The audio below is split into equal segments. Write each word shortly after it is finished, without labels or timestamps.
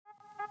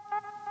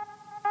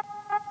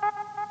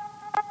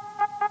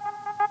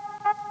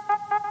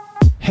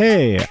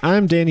Hey,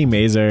 I'm Danny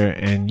Mazer,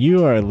 and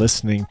you are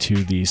listening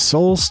to the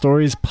Soul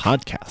Stories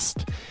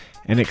podcast,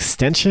 an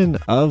extension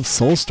of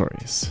Soul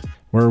Stories,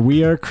 where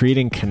we are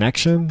creating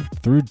connection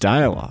through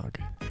dialogue.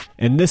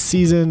 In this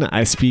season,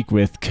 I speak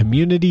with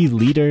community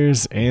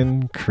leaders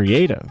and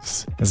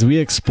creatives as we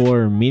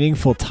explore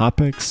meaningful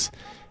topics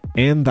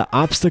and the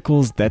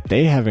obstacles that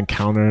they have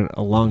encountered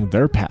along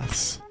their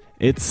paths.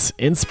 It's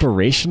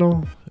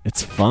inspirational,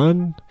 it's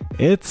fun,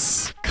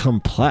 it's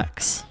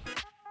complex.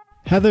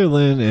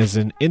 Heatherlyn is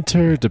an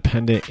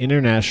interdependent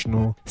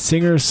international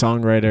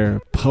singer-songwriter,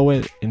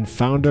 poet, and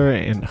founder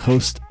and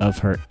host of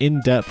her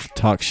in-depth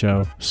talk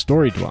show,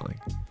 Story Dwelling.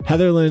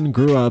 Heatherlyn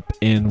grew up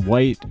in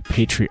white,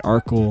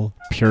 patriarchal,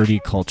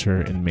 purity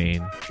culture in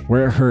Maine,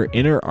 where her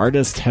inner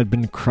artist had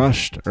been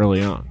crushed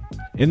early on.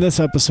 In this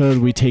episode,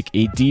 we take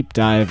a deep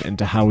dive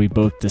into how we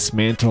both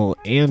dismantle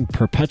and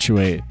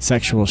perpetuate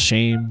sexual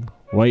shame,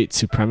 white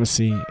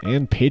supremacy,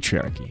 and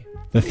patriarchy.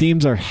 The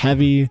themes are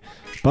heavy,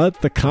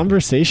 but the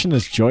conversation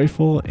is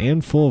joyful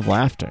and full of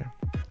laughter.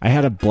 I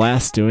had a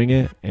blast doing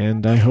it,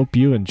 and I hope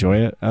you enjoy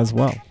it as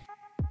well.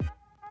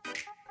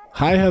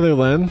 Hi,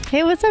 Heatherlyn.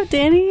 Hey, what's up,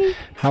 Danny?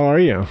 How are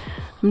you?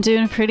 I'm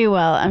doing pretty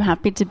well. I'm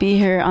happy to be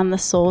here on the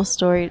Soul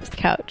Stories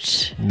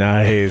couch.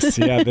 Nice.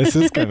 Yeah, this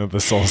is kind of the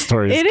Soul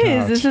Stories couch. It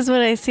is. This is what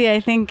I see, I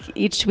think,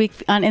 each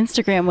week on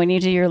Instagram when you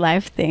do your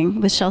live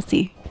thing with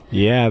Chelsea.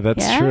 Yeah,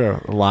 that's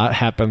true. A lot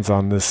happens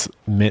on this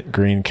mint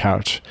green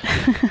couch.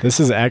 This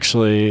is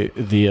actually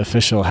the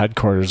official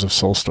headquarters of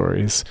Soul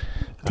Stories.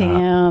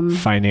 Damn.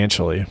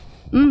 Financially.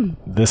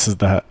 This is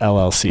the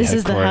LLC this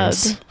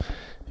headquarters. Is the hub.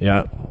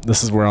 Yeah,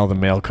 this is where all the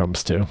mail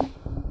comes to.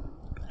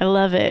 I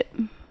love it.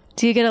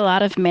 Do you get a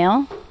lot of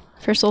mail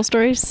for Soul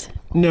Stories?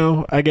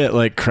 No, I get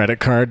like credit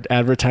card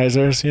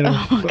advertisers, you know.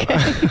 Oh,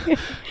 okay.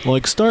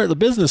 Like, start the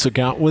business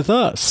account with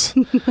us.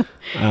 But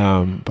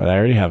I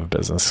already have a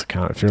business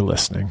account if you're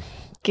listening.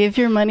 Give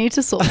your money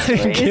to Soul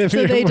Stories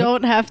so they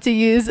don't have to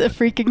use a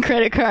freaking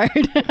credit card.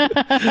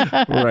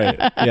 Right.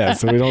 Yeah,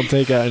 so we don't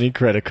take out any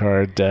credit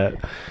card debt.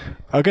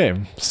 Okay,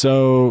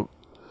 so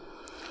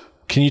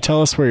can you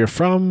tell us where you're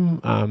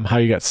from, how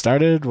you got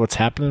started, what's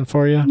happening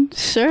for you?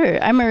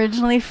 Sure. I'm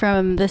originally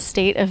from the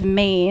state of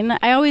Maine.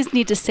 I always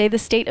need to say the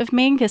state of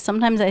Maine because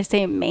sometimes I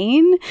say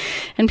Maine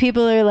and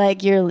people are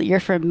like,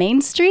 you're from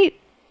Main Street?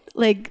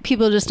 Like,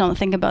 people just don't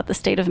think about the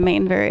state of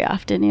Maine very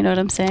often. You know what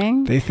I'm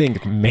saying? They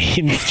think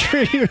Main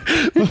Street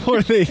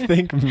before they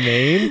think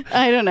Maine?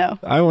 I don't know.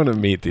 I want to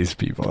meet these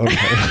people.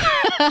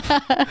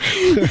 Okay.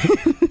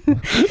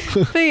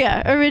 But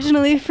yeah,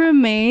 originally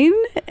from Maine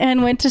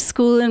and went to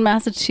school in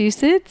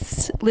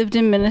Massachusetts, lived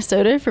in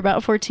Minnesota for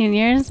about 14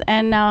 years,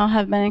 and now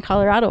have been in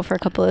Colorado for a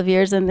couple of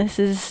years. And this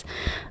is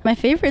my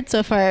favorite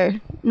so far.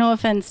 No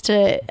offense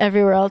to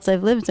everywhere else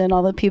I've lived in,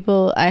 all the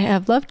people I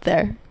have loved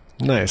there.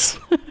 Nice.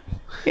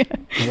 Yeah.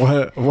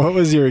 What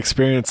was your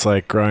experience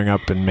like growing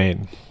up in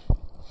Maine?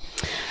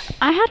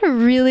 I had a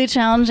really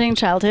challenging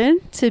childhood,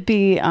 to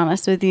be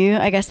honest with you.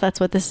 I guess that's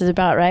what this is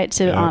about, right?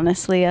 To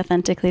honestly,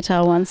 authentically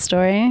tell one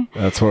story.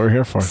 That's what we're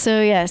here for.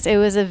 So yes, it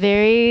was a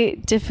very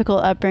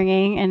difficult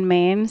upbringing in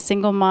Maine.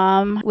 Single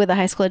mom with a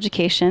high school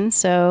education.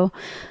 So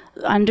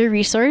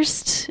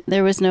under-resourced.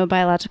 There was no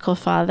biological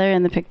father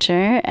in the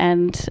picture.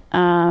 And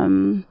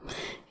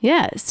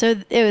yeah, so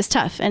it was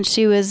tough. And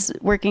she was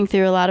working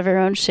through a lot of her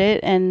own shit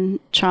and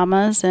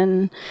traumas.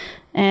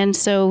 And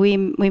so we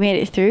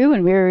made it through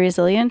and we were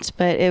resilient,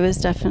 but it was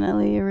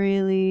definitely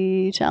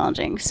really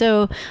challenging.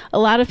 So a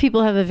lot of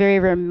people have a very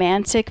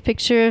romantic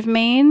picture of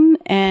Maine,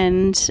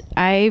 and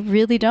I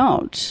really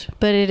don't.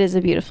 But it is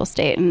a beautiful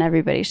state, and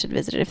everybody should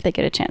visit it if they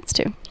get a chance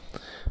to.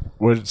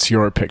 What's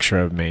your picture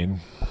of Maine?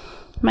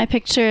 My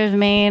picture of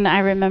Maine, I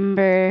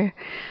remember...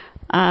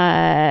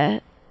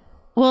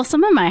 Well,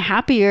 some of my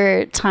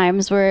happier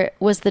times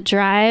was the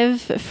drive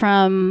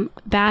from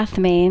Bath,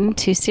 Maine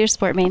to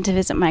Searsport, Maine to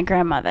visit my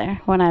grandmother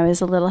when I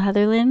was a little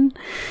Heatherlyn.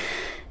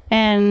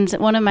 And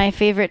one of my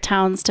favorite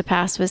towns to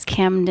pass was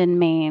Camden,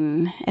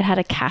 Maine. It had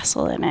a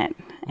castle in it.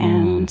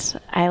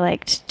 And I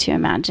liked to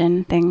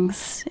imagine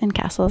things in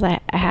castles. I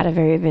had a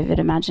very vivid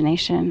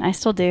imagination. I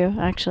still do,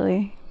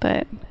 actually.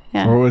 But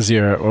yeah. What was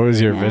your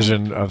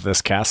vision of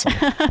this castle?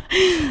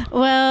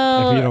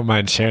 Well, if you don't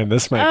mind sharing,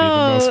 this might be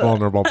the most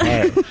vulnerable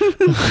part.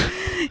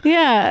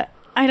 Yeah,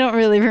 I don't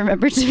really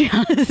remember, to be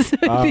honest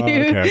with you.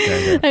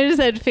 Okay. I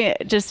just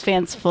had just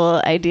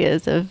fanciful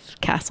ideas of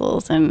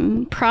castles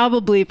and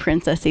probably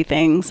princessy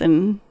things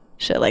and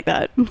shit like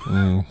that.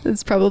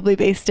 It's probably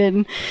based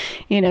in,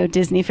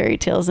 Disney fairy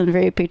tales and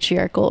very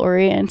patriarchal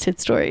oriented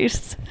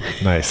stories.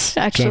 Nice.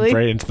 Actually. Jump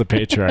right into the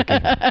patriarchy.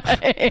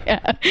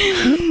 Yeah.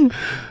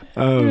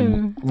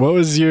 What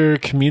was your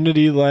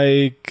community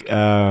like?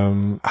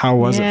 How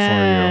was it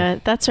for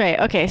you? That's right.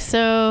 Okay.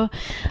 So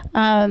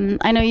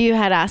I know you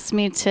had asked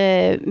me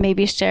to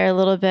maybe share a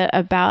little bit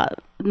about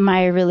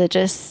my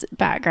religious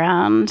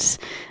background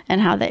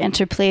and how that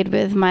interplayed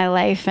with my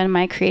life and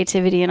my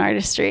creativity and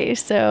artistry.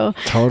 So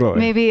totally.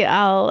 Maybe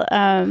I'll...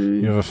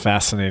 you have a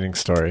fascinating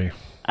story.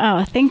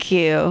 Oh, thank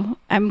you.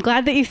 I'm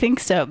glad that you think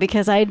so,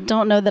 because I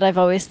don't know that I've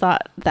always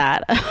thought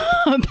that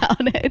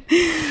about it.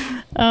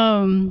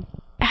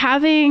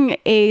 Having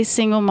a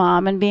single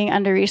mom and being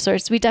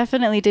under-resourced, we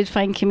definitely did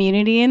find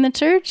community in the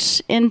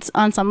church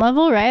on some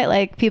level, right?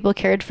 Like people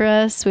cared for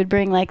us, would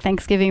bring like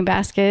Thanksgiving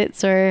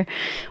baskets, or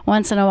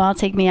once in a while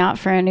take me out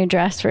for a new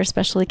dress for a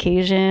special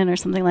occasion or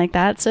something like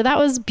that. So that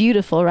was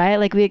beautiful, right?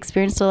 Like we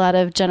experienced a lot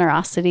of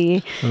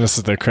generosity. And this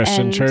is the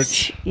Christian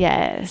church?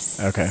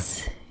 Yes. Okay.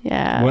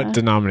 Yeah. What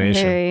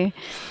denomination?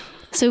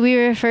 So we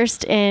were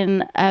first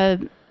in a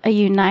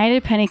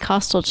United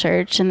Pentecostal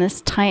church in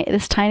this tiny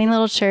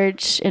little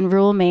church in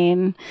rural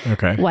Maine.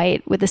 Okay.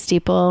 White with a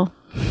steeple,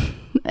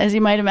 as you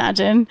might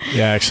imagine.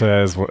 Yeah, actually,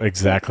 that is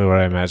exactly what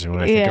I imagine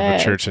when I think of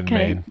a church in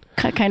Maine.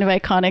 Kind of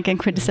iconic and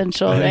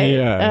quintessential, right?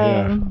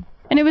 Yeah.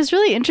 And it was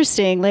really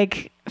interesting.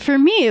 Like for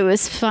me, it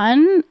was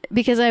fun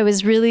because I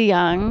was really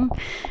young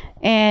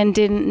and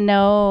didn't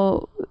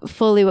know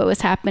fully what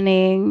was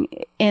happening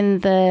in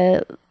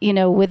the,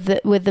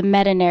 with the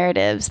meta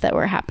narratives that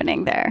were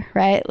happening there,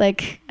 right?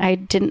 Like I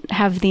didn't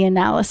have the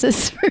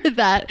analysis for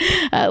that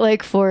at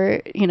like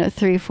 3,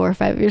 4,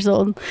 5 years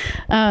old.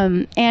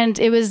 And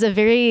it was a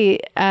very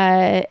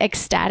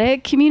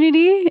ecstatic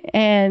community.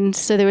 And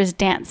so there was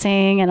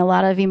dancing and a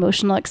lot of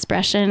emotional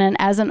expression. And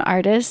as an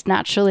artist,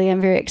 naturally,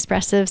 I'm very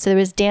expressive. So there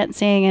was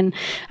dancing and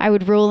I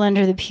would roll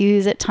under the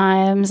pews at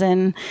times.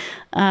 And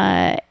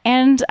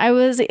I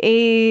was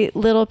a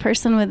little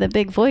person with a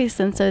big voice.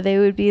 And so they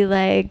would be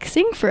like,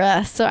 sing for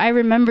us. So I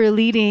remember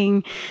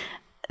leading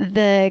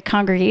the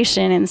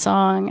congregation in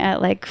song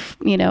at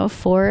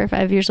 4 or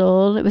 5 years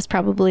old. It was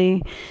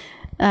probably,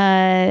 was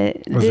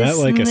that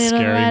like a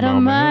scary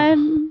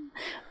moment?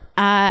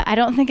 I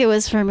don't think it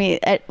was for me.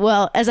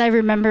 As I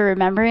remember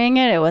remembering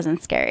it, it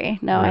wasn't scary.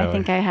 No, Really? I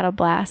think I had a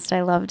blast.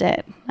 I loved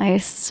it. I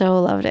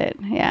so loved it.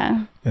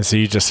 Yeah. And so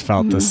you just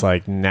felt this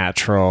like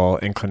natural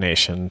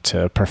inclination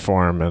to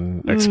perform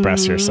and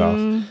express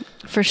yourself.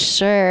 For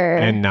sure.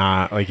 And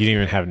not like you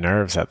didn't even have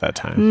nerves at that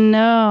time.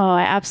 No,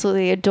 I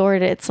absolutely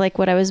adored it. It's like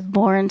what I was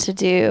born to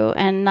do.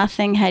 And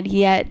nothing had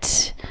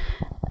yet,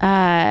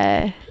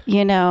 made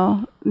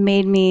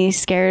me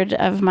scared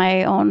of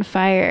my own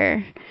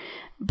fire.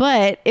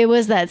 But it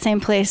was that same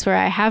place where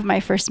I have my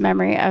first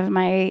memory of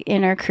my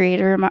inner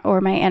creator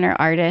or my inner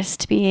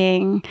artist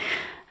being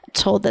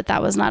told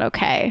that was not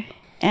okay.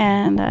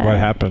 And what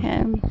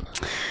happened?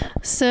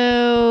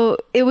 So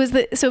it was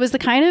the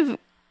kind of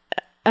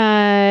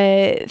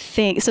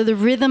thing. So the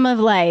rhythm of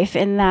life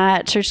in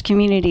that church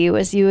community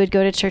was you would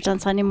go to church on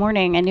Sunday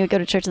morning and you would go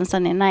to church on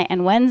Sunday night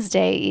and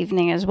Wednesday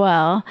evening as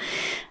well.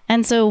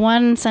 And so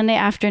one Sunday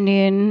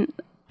afternoon,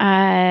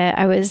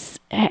 I was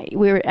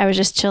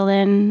just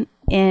chilling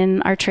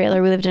in our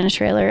trailer. We lived in a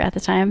trailer at the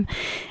time,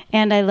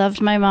 and I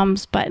loved my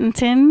mom's button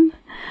tin,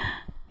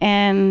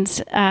 and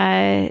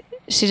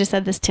she just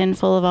had this tin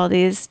full of all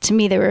these. To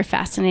me, they were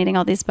fascinating.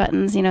 All these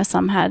buttons,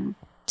 some had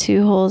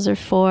 2 holes or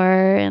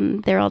 4,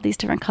 and they're all these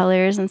different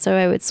colors. And so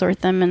I would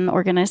sort them and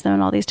organize them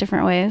in all these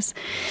different ways.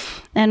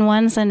 And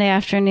one Sunday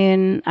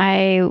afternoon,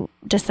 I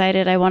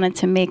decided I wanted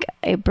to make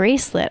a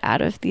bracelet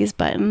out of these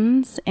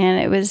buttons, and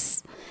it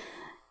was,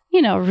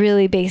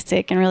 really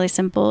basic and really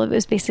simple. It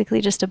was basically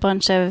just a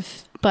bunch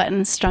of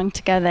buttons strung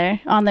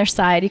together on their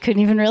side. You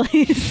couldn't even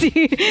really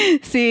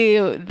see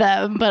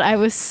them, but I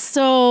was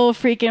so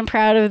freaking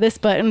proud of this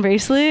button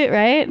bracelet,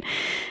 right?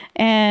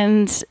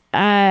 And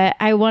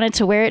I wanted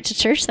to wear it to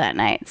church that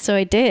night. So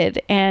I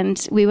did.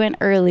 And we went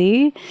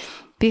early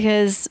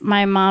because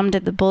my mom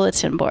did the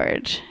bulletin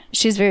board.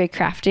 She's very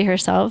crafty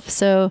herself.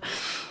 So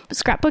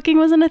scrapbooking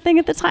wasn't a thing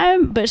at the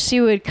time, but she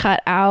would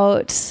cut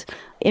out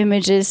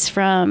images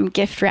from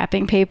gift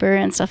wrapping paper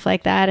and stuff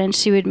like that. And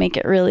she would make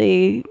it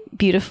really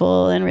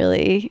beautiful and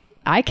really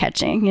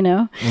eye-catching,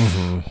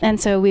 Mm-hmm. And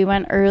so we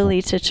went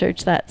early to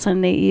church that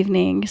Sunday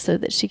evening so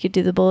that she could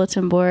do the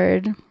bulletin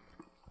board.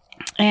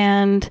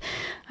 And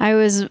I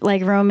was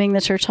like roaming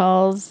the church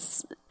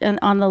halls and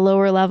on the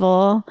lower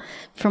level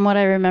from what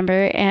I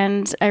remember.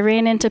 And I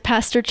ran into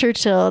Pastor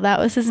Churchill. That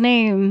was his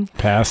name.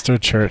 Pastor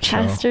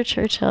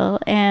Churchill.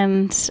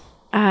 And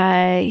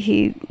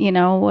he,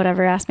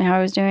 whatever, asked me how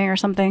I was doing or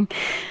something.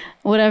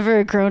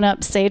 Whatever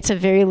grown-ups say to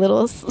very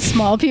little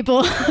small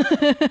people.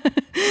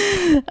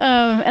 And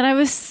I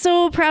was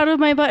so proud of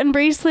my button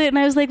bracelet. And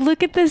I was like,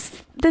 look at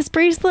this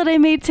bracelet I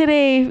made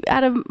today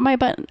out of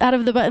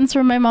the buttons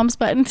from my mom's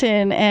button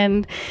tin.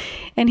 And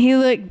he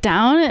looked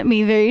down at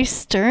me very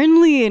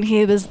sternly and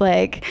he was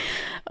like,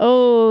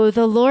 oh,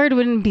 the Lord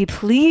wouldn't be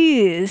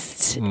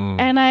pleased.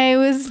 And I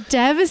was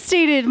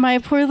devastated. My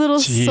poor little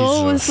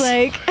soul was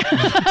like,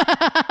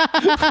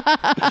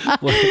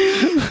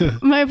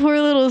 my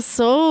poor little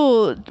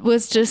soul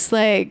was just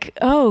like,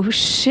 oh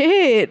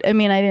shit. I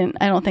mean,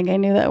 I don't think I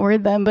knew that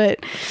word then,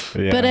 but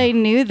I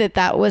knew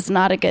that was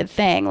not a good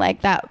thing.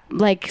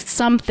 Like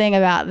something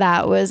about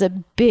that was a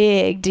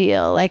big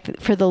deal. Like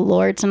for the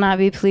Lord to not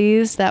be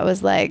pleased, that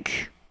was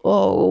like,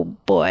 oh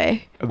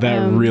boy.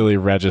 That really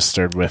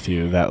registered with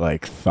you, that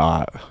like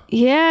thought.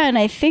 Yeah. And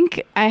I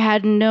think I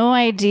had no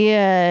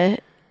idea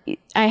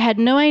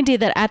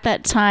that at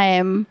that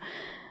time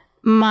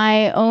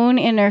my own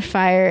inner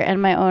fire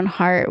and my own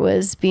heart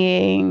was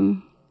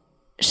being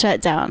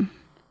shut down.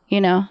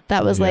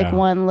 That was like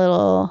one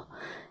little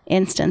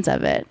instance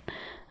of it,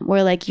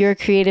 where like your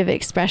creative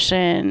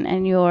expression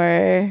and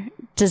your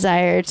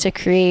desire to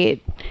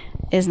create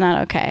is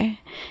not okay.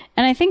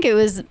 And I think it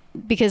was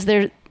because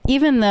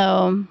even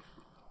though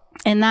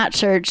in that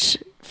church,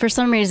 for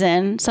some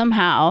reason,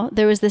 somehow,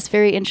 there was this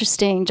very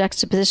interesting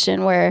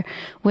juxtaposition where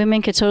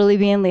women could totally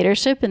be in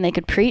leadership and they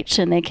could preach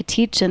and they could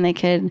teach and they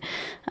could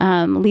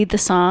lead the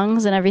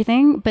songs and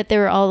everything. But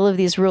there were all of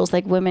these rules,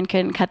 like women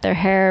couldn't cut their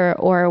hair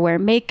or wear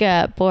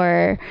makeup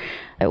or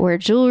wear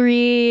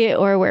jewelry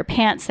or wear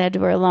pants. They had to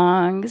wear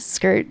long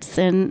skirts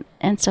and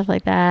stuff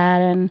like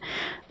that. And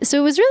so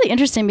it was really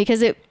interesting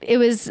because it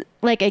was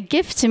like a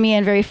gift to me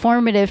and very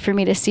formative for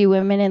me to see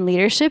women in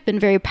leadership and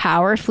very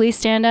powerfully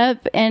stand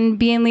up and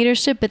be in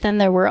leadership. But then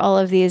there were all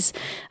of these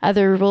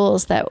other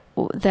rules that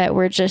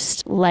were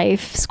just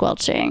life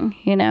squelching,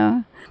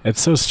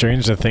 It's so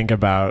strange to think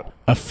about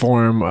a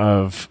form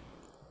of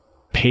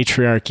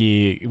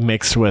patriarchy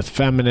mixed with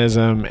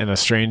feminism in a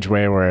strange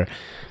way where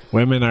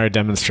women are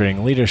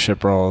demonstrating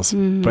leadership roles,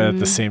 but at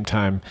the same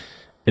time,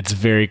 it's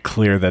very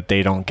clear that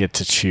they don't get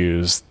to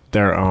choose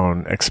their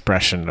own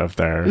expression of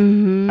their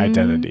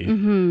identity.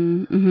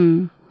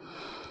 And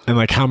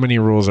like, how many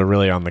rules are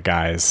really on the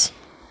guys?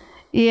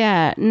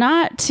 Yeah,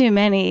 not too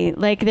many.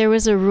 Like, there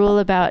was a rule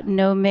about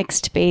no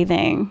mixed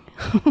bathing,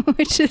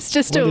 which is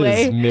just a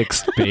way. What is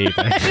mixed bathing?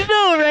 I don't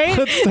know, right?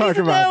 Let's talk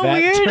about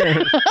that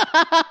term.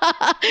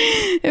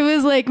 It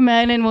was like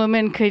men and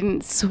women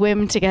couldn't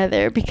swim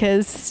together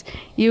because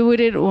you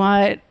wouldn't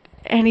want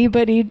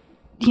anybody,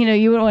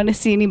 you wouldn't want to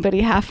see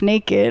anybody half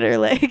naked or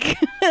like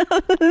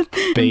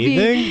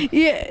bathing.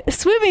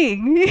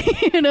 Swimming,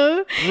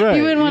 Right,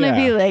 you wouldn't want to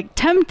be like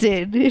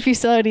tempted if you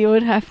saw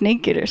anyone half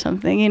naked or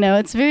something,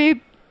 it's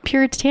very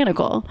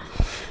puritanical.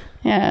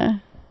 Yeah.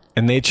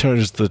 And they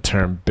chose the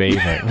term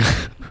bathing.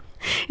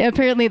 Yeah,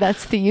 apparently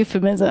that's the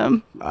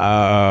euphemism.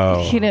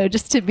 Oh.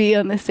 Just to be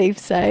on the safe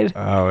side.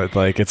 Oh,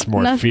 it's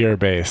more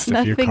fear-based.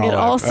 Nothing if you call at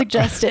all it.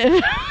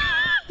 suggestive.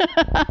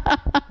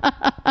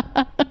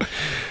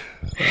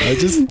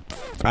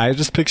 I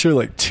just picture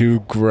like two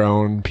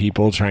grown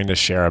people trying to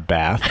share a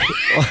bath.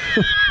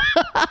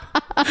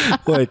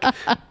 Like,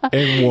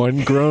 and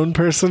one grown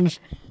person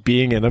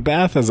being in a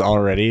bath is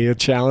already a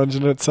challenge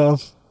in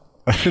itself.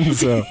 And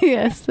so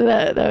yes,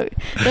 that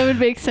would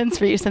make sense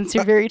for you since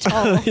you're very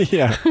tall.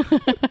 Yeah.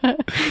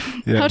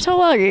 How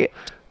tall are you?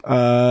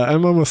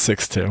 I'm almost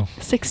 6'2".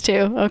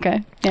 6'2".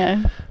 Okay.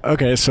 Yeah.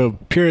 Okay, so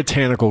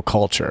puritanical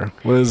culture.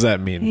 What does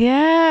that mean?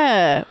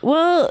 Yeah.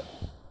 Well,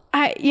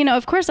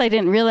 of course I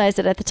didn't realize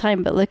it at the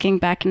time, but looking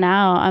back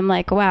now, I'm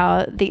like,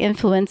 wow, the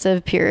influence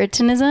of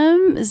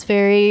Puritanism is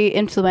very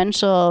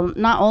influential,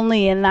 not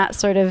only in that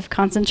sort of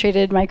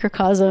concentrated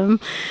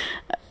microcosmic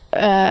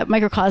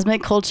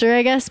culture,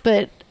 I guess,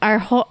 but our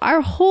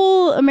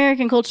whole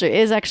American culture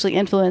is actually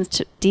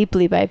influenced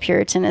deeply by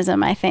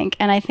Puritanism, I think.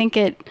 And I think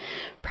it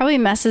probably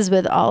messes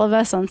with all of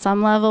us on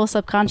some level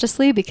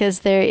subconsciously, because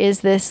there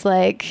is this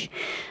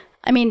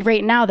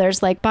right now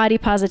there's like body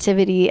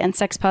positivity and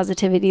sex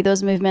positivity.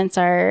 Those movements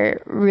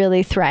are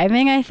really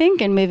thriving, I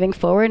think, and moving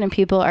forward, and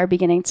people are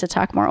beginning to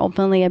talk more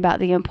openly about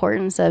the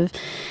importance of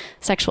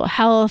sexual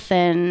health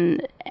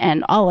and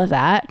all of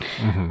that.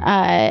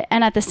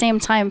 And at the same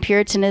time,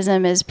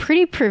 Puritanism is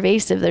pretty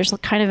pervasive. There's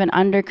kind of an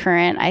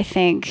undercurrent, I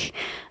think,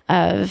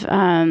 of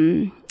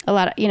a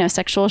lot of,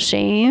 sexual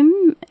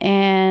shame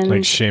and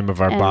like shame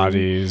of our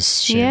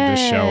bodies, shame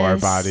to show our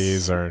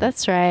bodies.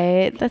 That's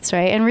right.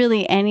 And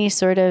really any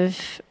sort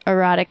of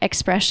erotic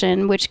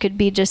expression, which could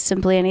be just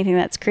simply anything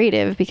that's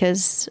creative,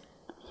 because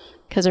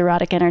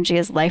erotic energy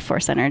is life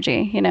force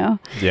energy,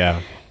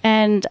 Yeah.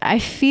 And I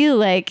feel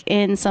like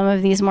in some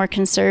of these more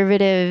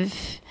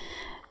conservative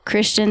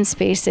Christian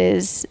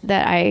spaces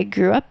that I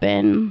grew up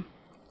in,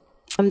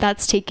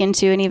 that's taken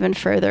to an even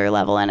further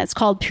level, and it's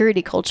called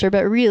purity culture,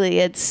 but really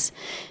it's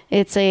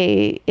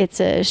a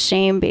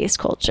shame-based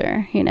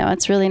culture.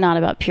 It's really not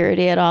about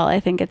purity at all. I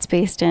think it's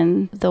based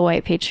in the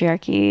white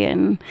patriarchy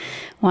and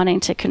wanting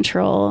to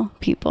control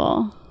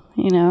people.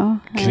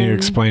 Can you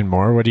explain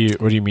more? What do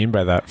you mean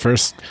by that?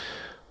 First,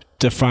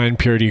 define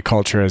purity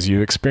culture as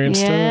you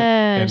experienced it,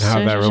 and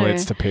how that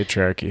relates to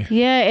patriarchy.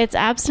 Yeah, it's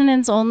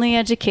abstinence-only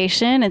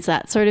education. It's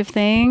that sort of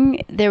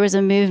thing. There was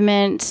a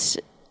movement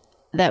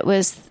that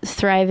was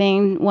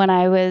thriving when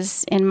I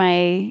was in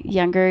my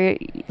younger,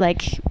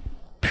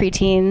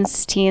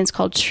 preteens, teens,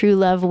 called True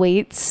Love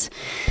Waits.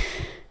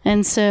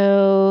 And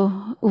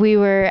so we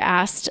were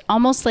asked,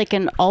 almost like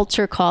an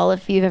altar call,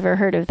 if you've ever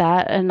heard of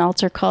that, an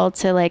altar call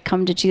to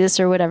come to Jesus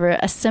or whatever,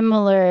 a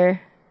similar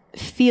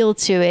feel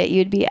to it.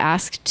 You'd be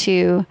asked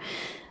to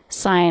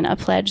sign a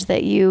pledge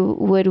that you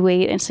would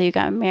wait until you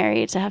got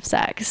married to have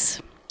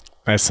sex.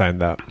 I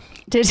signed that.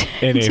 In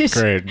 8th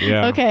grade,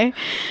 yeah. Okay.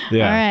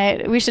 Yeah. All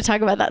right. We should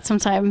talk about that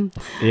sometime.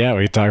 Yeah,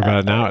 we talk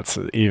about it now. It's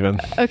even.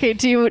 Okay.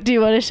 Do you want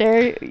to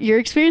share your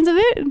experience of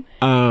it?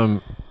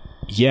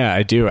 Yeah,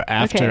 I do.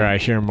 After I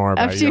hear more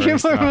about After you hear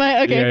more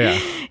about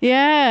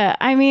Yeah.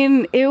 I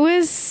mean, it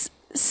was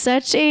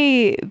such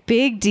a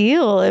big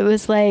deal. It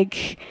was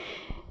like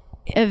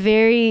a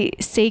very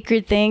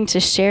sacred thing to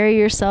share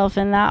yourself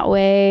in that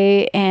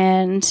way.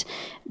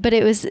 But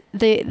it was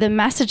the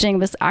messaging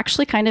was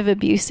actually kind of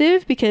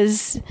abusive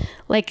because,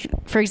 like,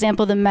 for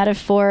example, the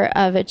metaphor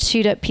of a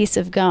chewed up piece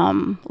of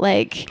gum.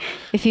 Like,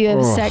 if you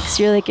have sex,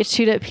 you're like a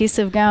chewed up piece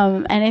of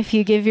gum. And if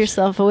you give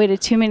yourself away to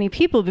too many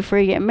people before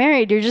you get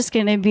married, you're just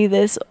going to be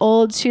this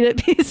old chewed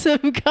up piece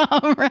of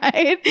gum,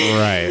 right?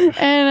 Right.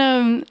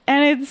 And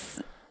it's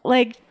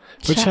like...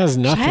 Which has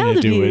nothing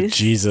to do with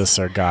Jesus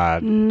or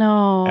God.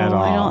 No, at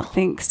all. I don't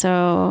think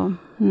so.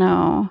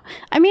 No.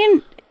 I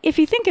mean, if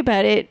you think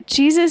about it,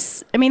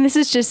 Jesus, I mean, this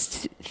is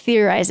just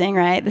theorizing,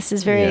 right? This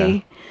is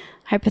very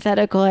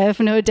hypothetical. I have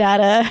no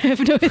data. I have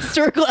no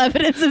historical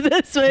evidence of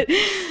this,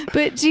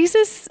 but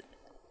Jesus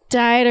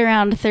died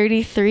around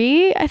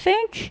 33, I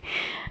think,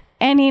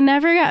 and he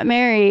never got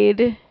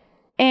married.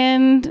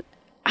 And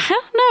I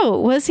don't know,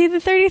 was he the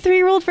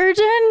 33-year-old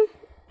virgin?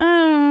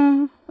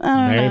 I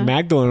don't Mary know.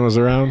 Magdalene was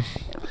around.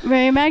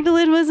 Mary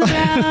Magdalene was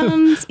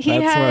around. He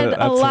had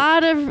a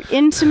lot of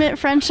intimate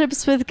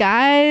friendships with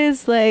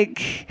guys.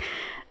 Like,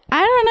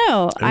 I don't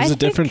know. It was a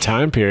different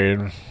time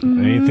period.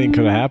 Anything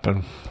could have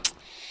happened.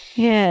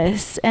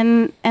 Yes.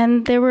 And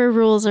there were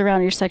rules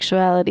around your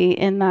sexuality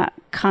in that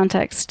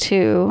context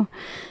too.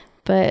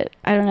 But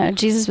I don't know.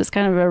 Jesus was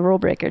kind of a rule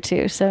breaker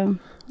too. So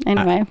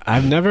anyway.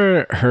 I've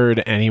never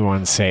heard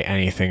anyone say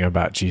anything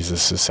about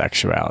Jesus'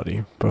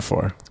 sexuality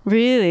before.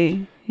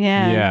 Really?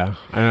 Yeah. Yeah.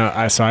 I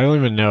know. So I don't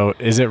even know.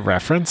 Is it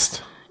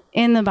referenced?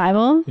 In the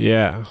Bible?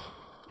 Yeah.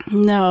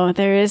 No,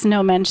 there is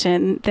no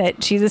mention that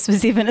Jesus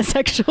was even a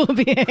sexual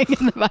being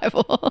in the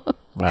Bible.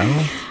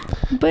 Well,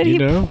 but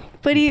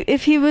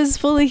if he was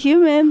fully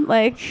human,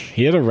 like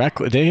he had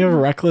did he have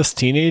reckless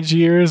teenage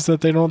years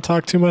that they don't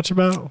talk too much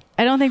about?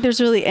 I don't think there's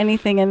really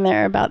anything in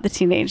there about the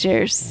teenage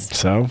years.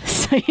 So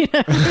You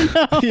never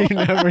know. You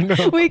never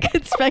know. We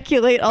could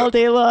speculate all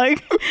day long.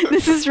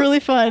 This is really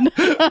fun.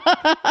 This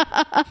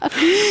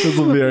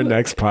will be our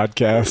next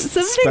podcast.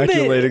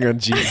 Speculating on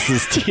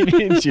Jesus'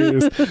 teenage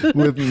years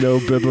with no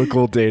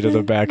biblical data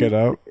to back it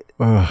up.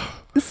 Ugh.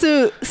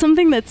 So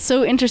something that's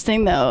so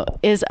interesting, though,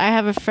 is I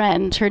have a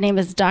friend. Her name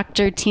is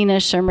Dr. Tina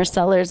Shermer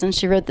Sellers, and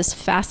she wrote this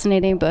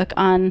fascinating book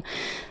on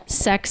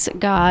sex,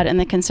 God, and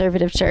the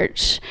conservative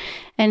church.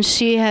 And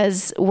she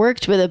has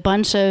worked with a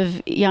bunch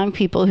of young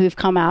people who've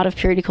come out of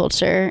purity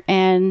culture.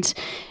 And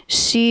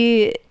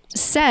she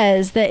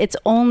says that it's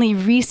only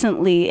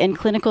recently in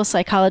clinical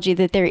psychology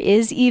that there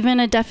is even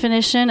a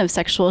definition of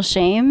sexual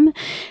shame.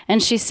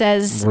 And she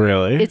says,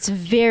 really, it's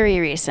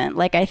very recent,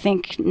 like I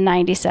think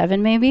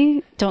 97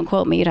 maybe. Don't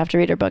quote me, you'd have to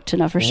read her book to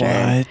know for sure.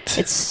 What?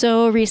 It's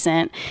so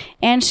recent.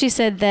 And she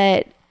said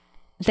that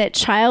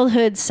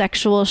childhood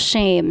sexual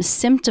shame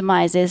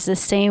symptomizes the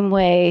same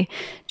way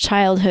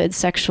childhood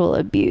sexual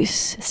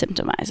abuse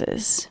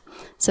symptomizes.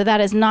 So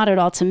that is not at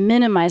all to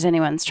minimize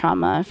anyone's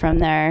trauma from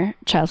their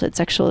childhood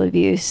sexual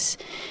abuse.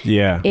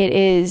 Yeah. It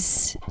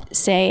is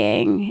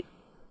saying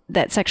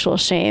that sexual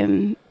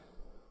shame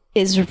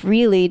is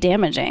really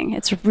damaging.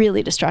 It's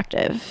really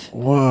destructive.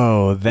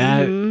 Whoa,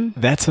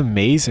 that's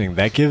amazing.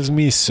 That gives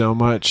me so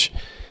much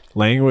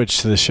language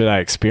to the shit I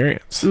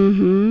experience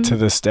to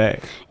this day.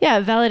 Yeah,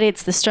 it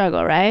validates the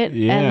struggle, right?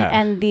 Yeah.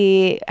 And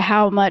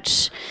how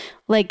much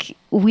like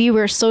we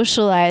were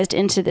socialized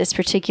into this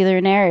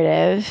particular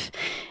narrative.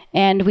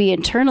 And we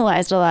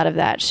internalized a lot of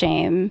that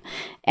shame.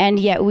 And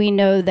yet we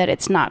know that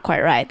it's not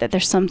quite right, that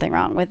there's something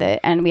wrong with it.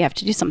 And we have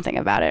to do something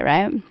about it,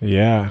 right?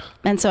 Yeah.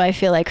 And so I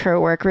feel like her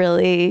work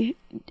really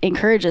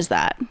encourages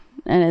that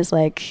and is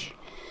like,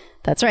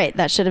 that's right.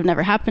 That should have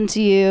never happened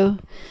to you.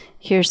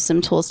 Here's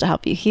some tools to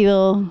help you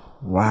heal.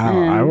 Wow.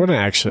 I would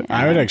actually,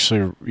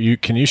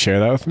 can you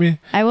share that with me?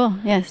 I will.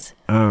 Yes.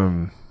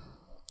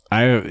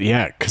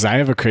 Because I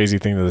have a crazy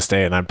thing to this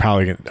day, and I'm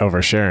probably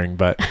oversharing,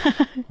 but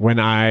when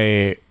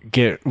I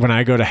go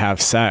to have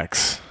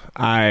sex,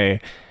 I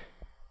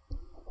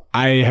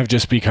have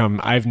just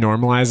I've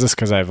normalized this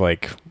because I've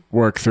like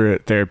worked through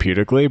it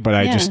therapeutically, but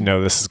I just know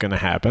this is going to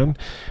happen,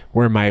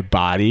 where my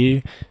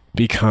body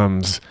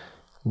becomes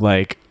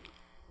like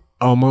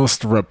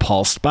almost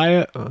repulsed by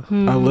it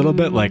a little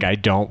bit. Like I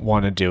don't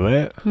want to do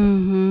it,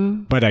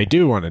 but I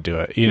do want to do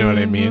it. You know what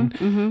I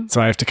mean?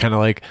 So I have to kind of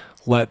like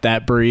let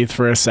that breathe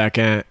for a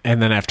second.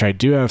 And then after I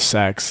do have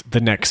sex,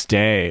 the next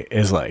day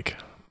is like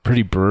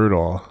pretty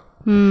brutal.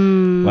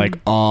 Like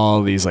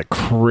all these like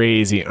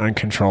crazy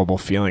uncontrollable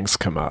feelings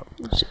come up.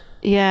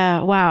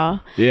 Yeah. Wow.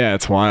 Yeah.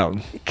 It's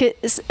wild.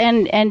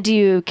 And do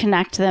you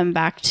connect them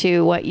back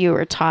to what you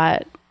were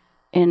taught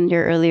in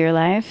your earlier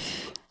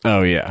life?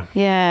 Oh yeah.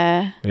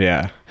 Yeah.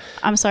 Yeah.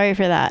 I'm sorry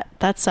for that.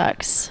 That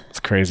sucks. It's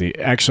crazy.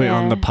 Actually,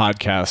 on the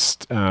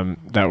podcast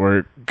that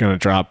we're going to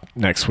drop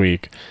next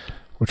week,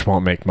 which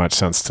won't make much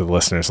sense to the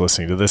listeners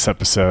listening to this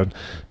episode,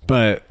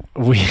 but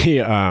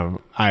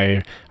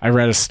I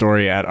read a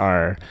story at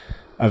our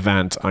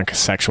event on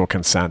sexual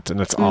consent, and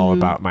it's all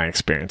about my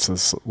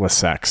experiences with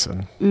sex,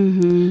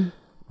 and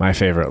my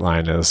favorite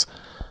line is,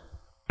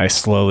 I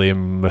slowly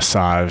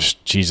massage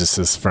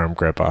Jesus's firm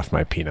grip off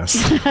my penis.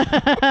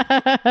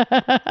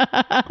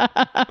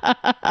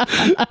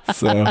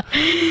 So,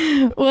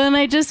 well, and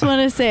I just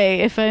want to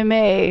say, if I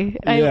may,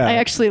 I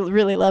actually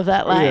really love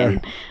that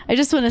line. Yeah. I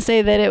just want to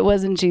say that it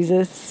wasn't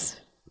Jesus,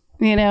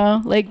 you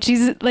know, like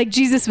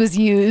Jesus was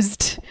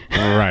used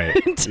right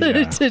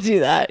to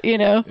do that, you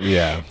know,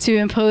 to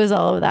impose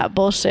all of that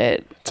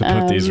bullshit, to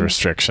put these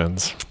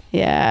restrictions.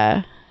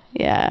 Yeah.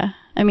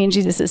 I mean,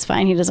 Jesus is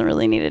fine. He doesn't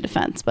really need a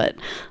defense, but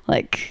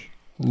like,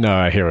 no,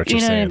 I hear what you're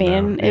saying. You know what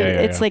I mean?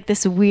 It's like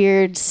this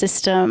weird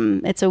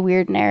system. It's a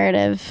weird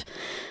narrative.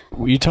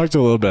 You talked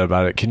a little bit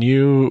about it. Can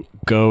you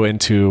go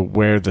into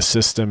where the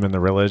system and the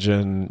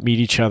religion meet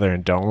each other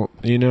and don't,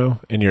 you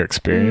know, in your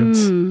experience?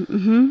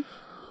 Mm-hmm.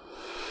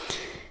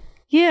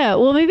 Yeah.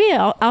 Well, maybe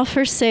I'll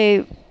first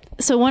say,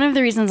 so one of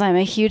the reasons I'm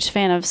a huge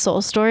fan of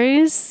soul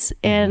stories,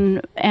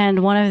 and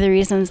one of the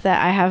reasons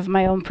that I have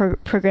my own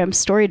program,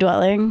 Story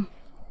Dwelling,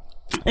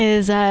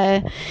 is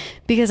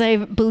because I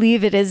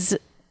believe it is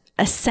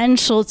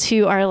essential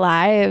to our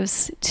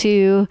lives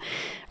to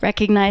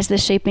recognize the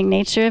shaping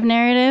nature of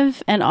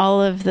narrative and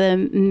all of the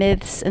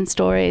myths and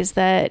stories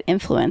that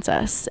influence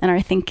us and our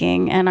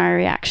thinking and our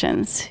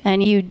reactions.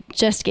 And you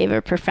just gave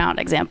a profound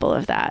example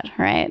of that,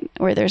 right?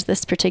 Where there's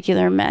this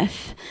particular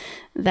myth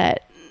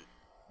that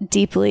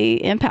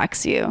deeply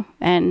impacts you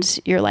and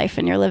your life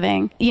and your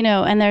living, you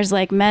know, and there's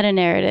like meta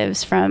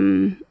narratives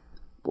from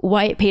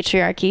white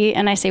patriarchy.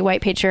 And I say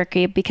white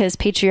patriarchy because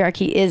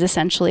patriarchy is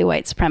essentially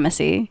white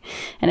supremacy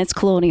and it's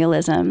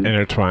colonialism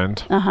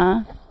intertwined.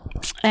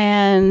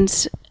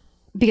 And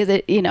because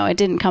it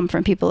didn't come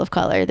from people of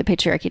color. The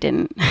patriarchy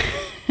didn't.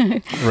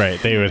 Right.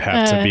 They would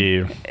have to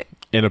be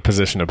in a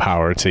position of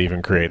power to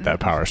even create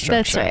that power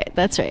structure.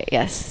 That's right.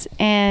 Yes.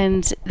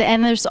 And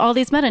there's all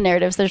these meta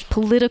narratives. There's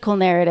political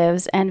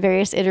narratives and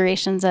various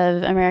iterations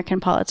of American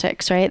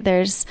politics, right?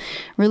 There's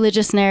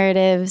religious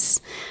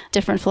narratives,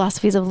 different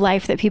philosophies of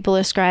life that people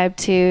ascribe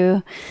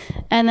to.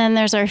 And then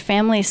there's our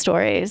family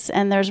stories,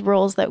 and there's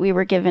roles that we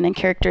were given and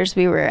characters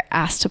we were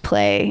asked to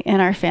play in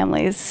our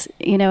families,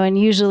 you know, and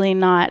usually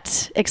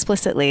not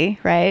explicitly,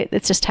 right?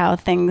 It's just how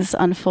things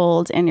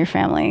unfold in your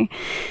family.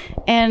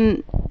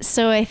 And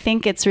so I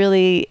think it's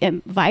really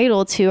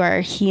vital to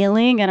our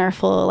healing and our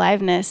full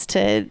aliveness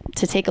to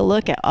take a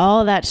look at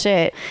all that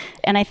shit.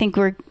 And I think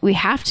we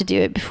have to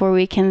do it before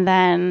we can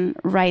then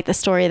write the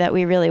story that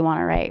we really want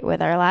to write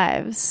with our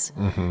lives.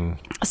 Mm-hmm.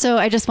 So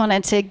I just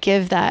wanted to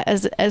give that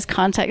as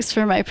context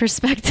for my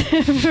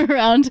perspective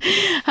around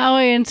how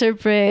I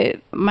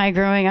interpret my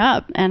growing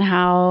up and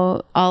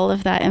how all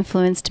of that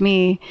influenced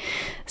me.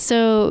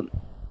 So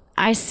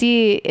I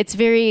see it's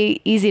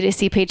very easy to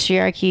see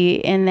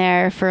patriarchy in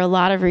there for a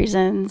lot of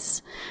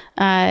reasons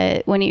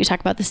when you talk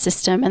about the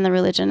system and the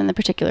religion in the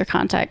particular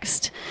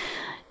context.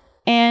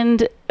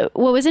 And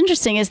what was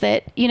interesting is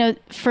that, you know,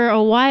 for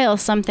a while,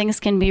 some things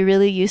can be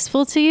really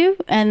useful to you.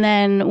 And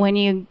then when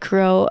you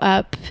grow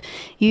up,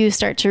 you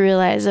start to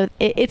realize that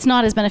it's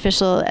not as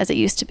beneficial as it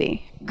used to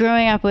be.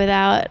 Growing up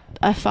without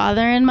a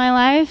father in my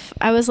life,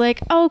 I was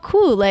like, oh,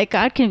 cool. Like,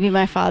 God can be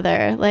my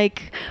father.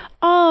 Like,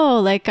 oh,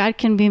 like God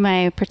can be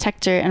my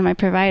protector and my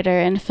provider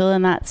and fill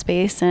in that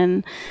space.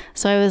 And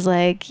so I was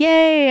like,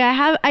 yay,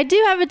 I do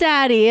have a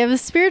daddy. I have a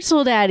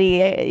spiritual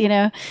daddy, you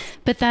know,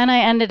 but then I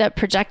ended up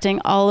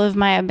projecting all of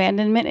my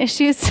abandonment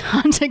issues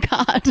onto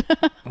God,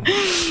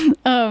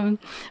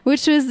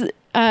 which was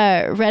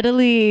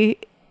readily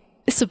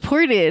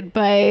supported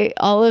by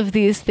all of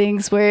these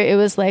things where it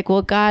was like,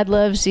 well, God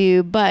loves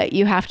you, but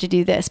you have to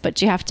do this, but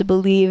you have to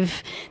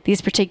believe these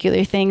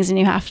particular things, and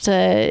you have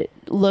to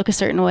look a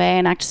certain way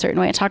and act a certain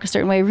way and talk a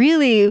certain way,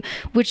 really,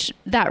 which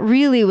that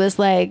really was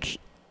like,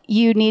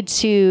 you need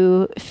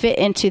to fit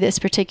into this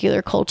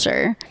particular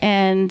culture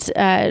and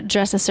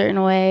dress a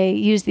certain way,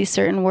 use these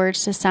certain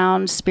words to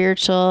sound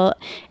spiritual.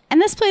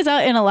 And this plays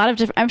out in a lot of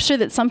different, I'm sure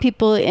that some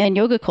people in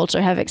yoga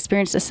culture have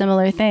experienced a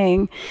similar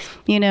thing,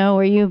 you know,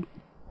 where you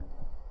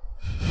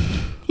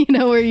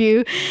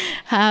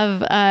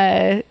have,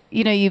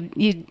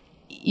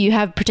 you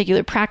have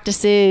particular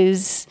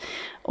practices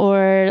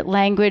or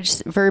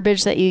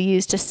verbiage that you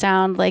use to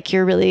sound like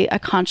you're really a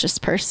conscious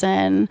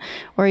person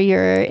or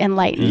you're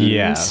enlightened.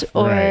 Yeah,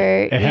 or,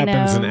 right. It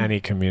happens in any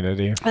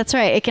community. That's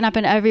right. It can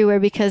happen everywhere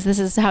because this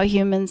is how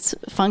humans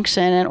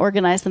function and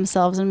organize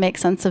themselves and make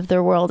sense of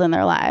their world and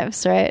their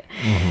lives, right?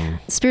 Mm-hmm.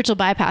 Spiritual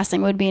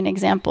bypassing would be an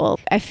example.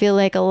 I feel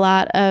like a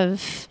lot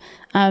of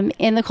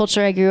in the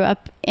culture I grew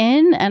up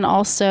in, and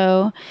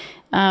also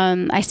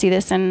I see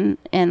this in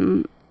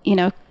you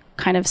know,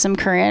 kind of some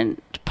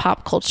current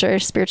pop culture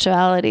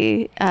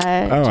spirituality.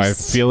 I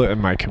feel it in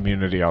my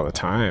community all the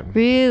time.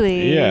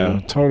 Really?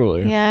 Yeah,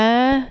 totally.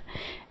 Yeah.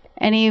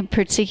 Any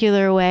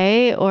particular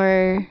way,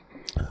 or?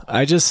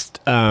 I just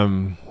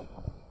I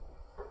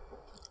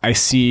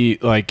see,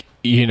 like,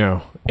 you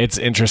know, it's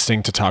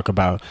interesting to talk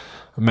about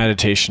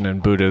meditation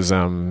and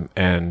Buddhism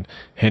and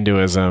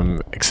Hinduism,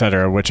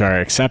 etc., which are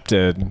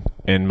accepted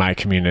in my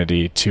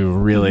community to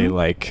really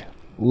like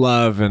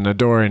love and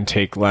adore and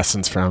take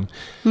lessons from.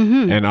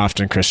 And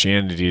often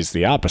Christianity is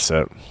the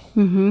opposite.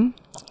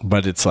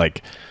 But it's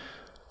like,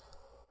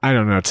 I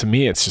don't know, to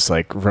me, it's just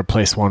like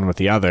replace one with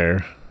the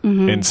other.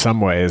 In some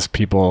ways,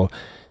 people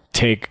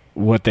take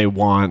what they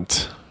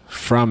want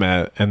from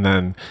it and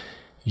then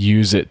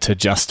use it to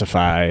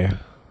justify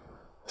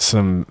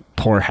some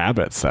poor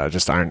habits that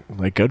just aren't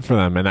like good for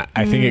them. And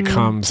I think it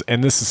comes,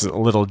 and this is a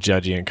little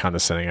judgy and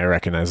condescending, I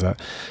recognize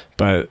that,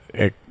 but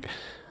it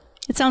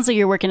sounds like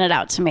you're working it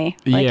out to me.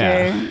 Like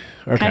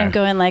you're kind of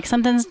going like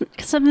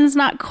something's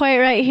not quite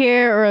right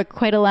here or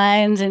quite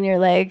aligned, and you're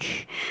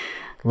like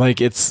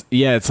it's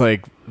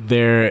like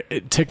Thich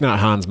Nhat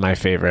Hanh's my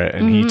favorite,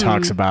 and he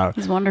talks about,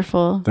 he's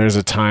wonderful. There's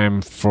a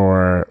time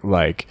for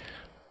like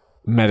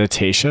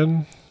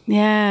meditation.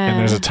 And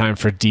there's a time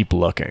for deep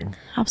looking.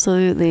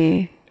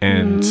 Absolutely.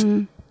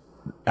 And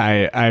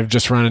I've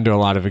just run into a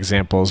lot of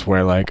examples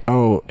where like,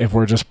 oh, if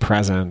we're just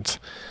present,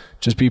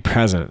 just be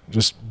present,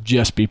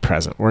 just be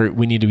present.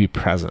 We need to be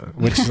present,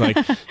 which is like,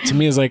 to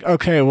me is like,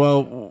 okay,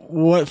 well,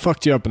 what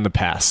fucked you up in the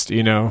past,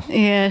 you know?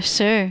 Yeah,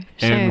 sure.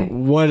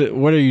 And what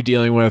are you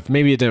dealing with?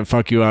 Maybe it didn't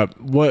fuck you up.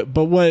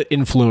 What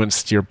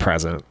influenced your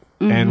present?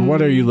 And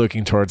what are you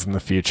looking towards in the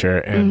future?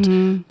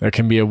 And there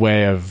can be a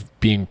way of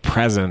being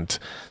present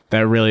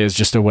that really is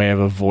just a way of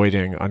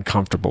avoiding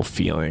uncomfortable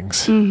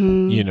feelings,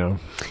 you know?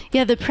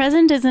 Yeah, the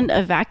present isn't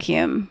a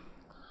vacuum.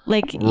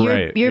 Like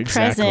you're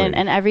present,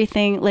 and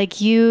everything,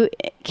 like you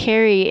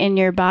carry in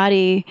your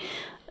body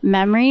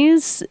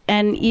memories,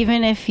 and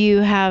even if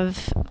you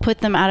have put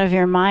them out of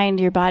your mind,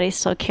 your body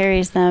still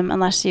carries them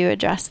unless you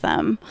address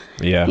them.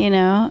 Yeah. You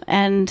know?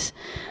 And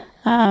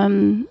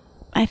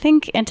I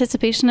think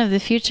anticipation of the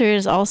future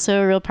is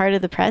also a real part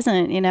of the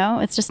present, you know?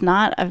 It's just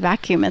not a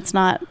vacuum. It's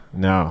not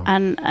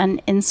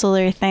an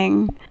insular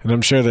thing. And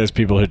I'm sure there's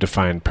people who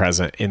define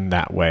present in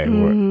that way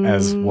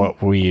as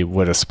what we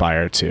would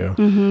aspire to.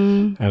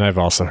 And I've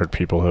also heard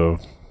people who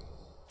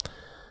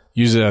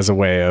use it as a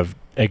way of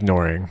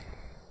ignoring.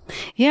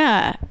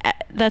 Yeah,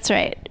 that's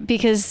right.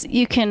 Because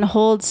you can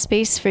hold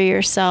space for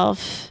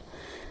yourself.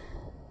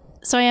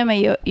 So I am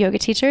a yoga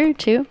teacher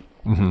too.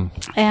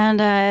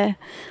 And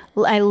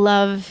I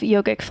love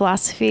yogic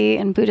philosophy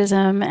and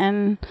Buddhism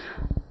and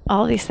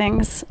all these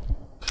things.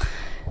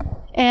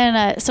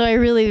 And so I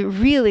really,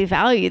 really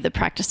value the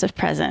practice of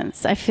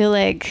presence. I feel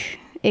like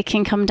it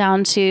can come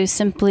down to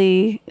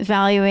simply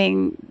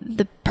valuing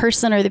the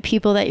person or the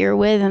people that you're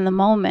with in the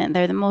moment.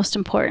 They're the most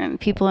important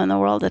people in the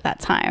world at that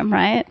time,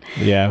 right?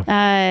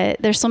 Yeah.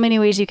 There's so many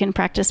ways you can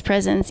practice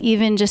presence,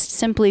 even just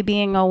simply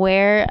being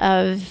aware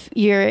of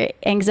your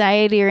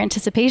anxiety or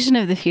anticipation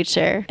of the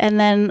future, and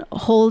then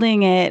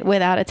holding it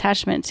without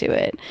attachment to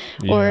it,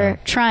 or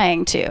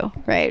trying to,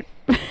 right?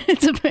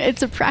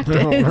 It's a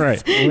practice,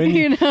 right?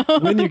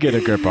 When you get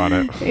a grip on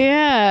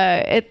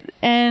it,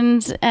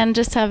 and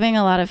just having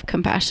a lot of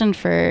compassion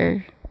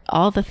for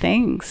all the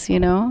things,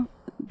 you know,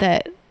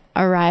 that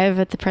arrive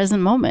at the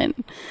present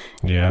moment,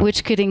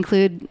 which could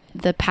include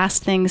the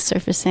past things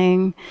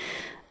surfacing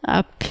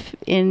up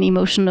in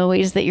emotional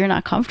ways that you're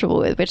not comfortable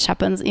with, which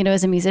happens, you know,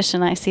 as a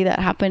musician, I see that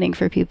happening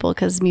for people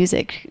because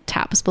music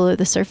taps below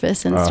the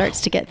surface and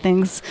starts to get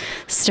things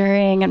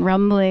stirring and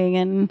rumbling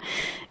and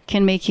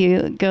can make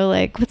you go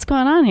like, what's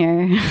going on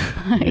here?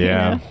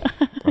 Yeah.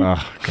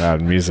 Oh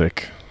God,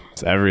 music.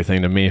 It's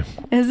everything to me.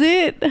 Is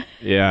it?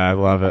 Yeah, I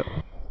love it.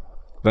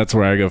 That's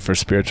where I go for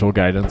spiritual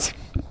guidance.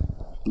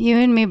 You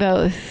and me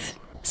both.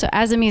 So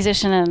as a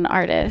musician and an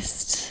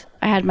artist,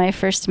 I had my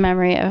first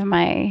memory of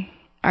my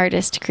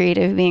artist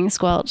creative being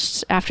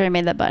squelched after I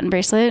made that button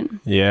bracelet.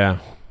 Yeah.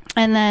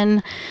 And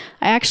then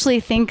I actually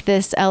think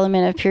this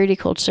element of purity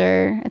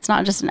culture, it's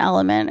not just an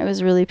element, it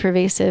was really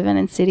pervasive and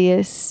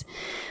insidious.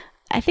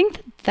 I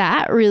think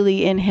that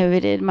really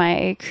inhibited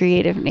my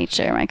creative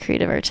nature, my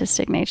creative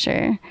artistic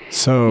nature.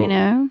 So, you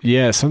know?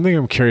 Yeah, something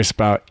I'm curious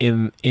about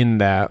in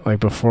that, like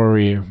before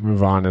we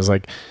move on, is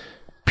like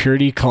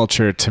purity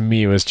culture to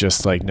me was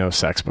just like no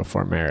sex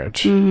before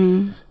marriage.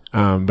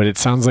 But it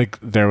sounds like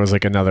there was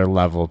like another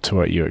level to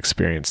what you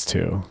experienced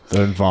too,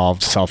 that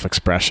involved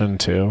self-expression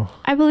too.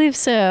 I believe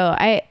so.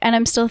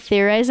 I'm still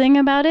theorizing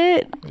about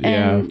it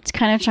and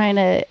kind of trying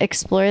to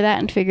explore that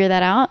and figure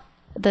that out,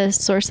 the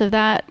source of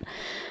that.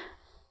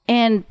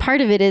 And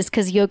part of it is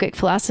because yogic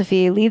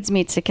philosophy leads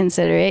me to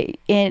consider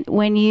it.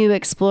 When you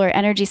explore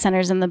energy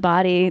centers in the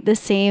body, the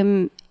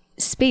same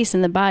space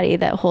in the body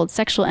that holds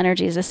sexual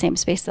energy is the same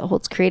space that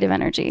holds creative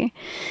energy.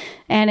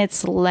 And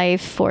it's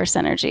life force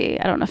energy.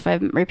 I don't know if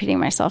I'm repeating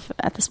myself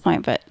at this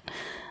point, but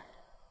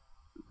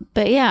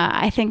yeah,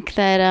 I think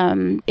that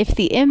if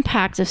the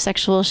impact of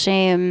sexual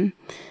shame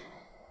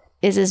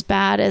is as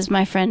bad as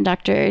my friend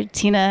Dr.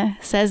 Tina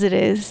says it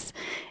is,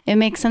 it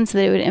makes sense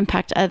that it would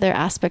impact other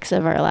aspects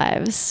of our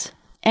lives.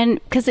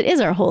 And because it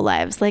is our whole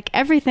lives, like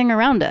everything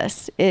around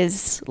us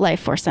is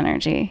life force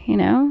energy, you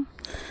know?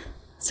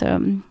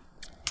 So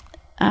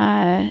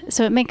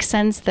it makes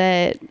sense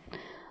that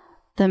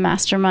the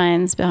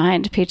masterminds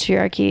behind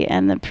patriarchy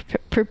and the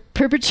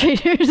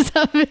perpetrators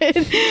of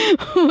it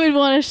would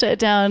want to shut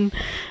down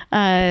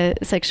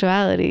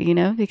sexuality, you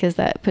know, because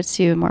that puts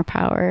you in more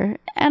power.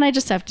 And I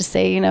just have to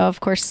say, you know, of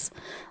course,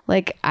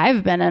 like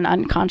I've been an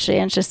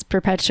unconscientious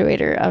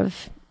perpetuator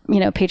of, you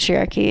know,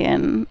 patriarchy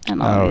and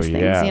all these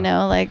things, you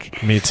know,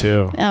 like me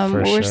too.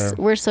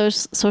 We're so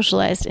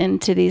socialized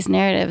into these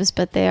narratives,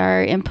 but they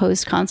are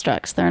imposed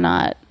constructs. They're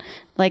not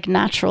like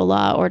natural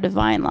law or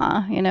divine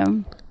law, you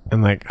know?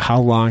 And like, how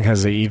long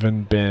has it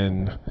even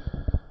been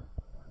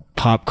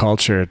pop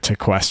culture to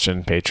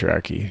question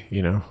patriarchy,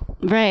 you know?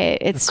 Right.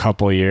 It's a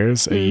couple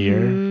years, a year.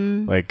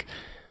 Like,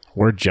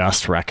 we're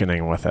just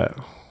reckoning with it.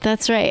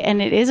 That's right.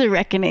 And it is a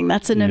reckoning.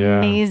 That's an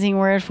amazing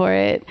word for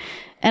it.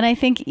 And I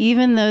think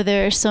even though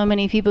there are so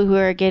many people who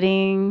are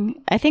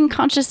getting, I think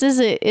conscious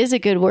is a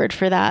good word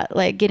for that.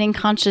 Like getting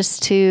conscious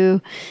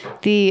to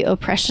the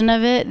oppression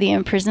of it, the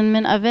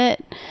imprisonment of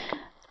it.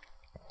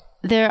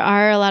 There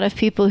are a lot of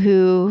people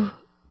who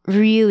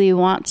really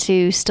want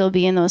to still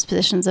be in those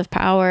positions of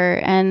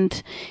power.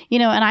 And, you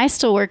know, and I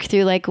still work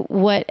through like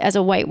what, as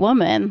a white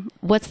woman,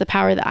 what's the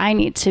power that I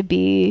need to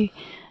be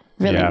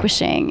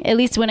relinquishing, at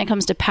least when it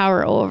comes to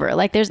power over.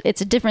 Like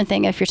it's a different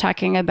thing if you're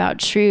talking about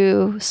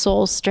true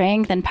soul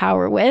strength and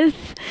power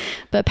with,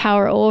 but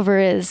power over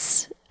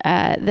is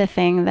the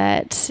thing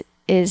that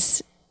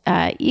is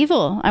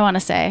evil, I want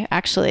to say,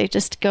 actually.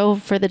 Just go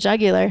for the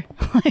jugular.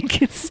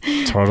 Like it's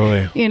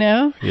totally, you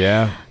know?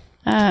 Yeah.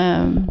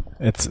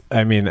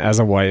 I mean, as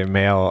a white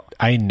male,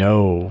 I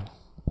know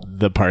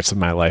the parts of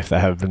my life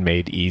that have been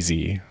made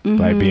easy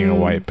by being a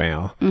white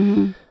male.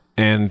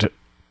 And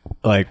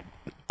like,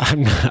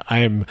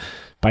 I'm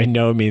by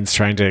no means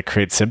trying to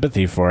create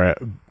sympathy for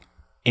it.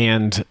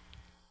 And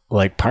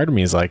like, part of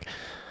me is like,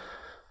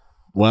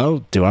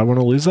 well, do I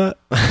want to lose that?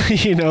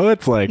 You know,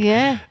 it's like,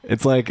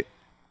 it's like,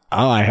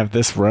 oh, I have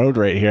this road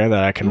right here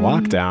that I can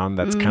walk down.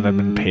 That's kind of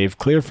been paved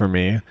clear for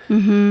me.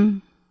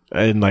 And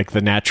like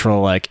the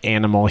natural, like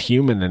animal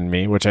human in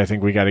me, which I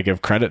think we got to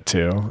give credit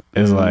to,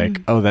 is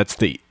like, oh,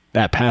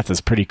 that path is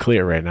pretty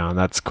clear right now. And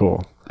that's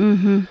cool.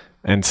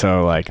 And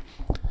so like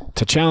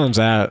to challenge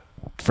that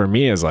for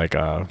me is like,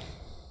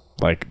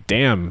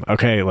 damn,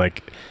 okay.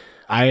 Like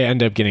I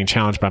end up getting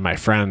challenged by my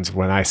friends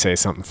when I say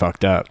something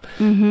fucked up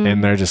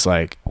and they're just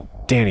like,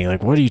 Danny,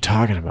 like, what are you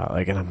talking about?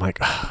 Like, and I'm like,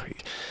 oh,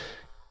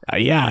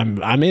 yeah,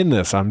 I'm in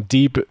this. I'm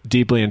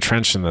deeply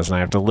entrenched in this and I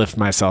have to lift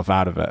myself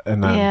out of it.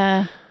 And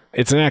then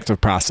it's an active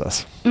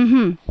process.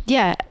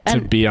 Yeah. To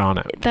be on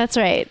it. That's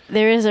right.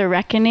 There is a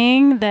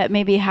reckoning that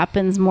maybe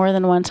happens more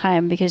than one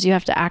time because you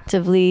have to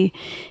actively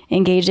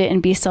engage it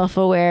and be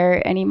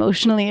self-aware and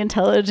emotionally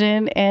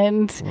intelligent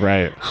and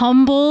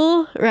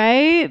humble,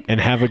 right?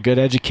 And have a good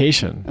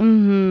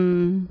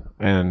education.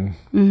 And,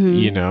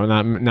 you know,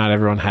 not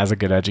everyone has a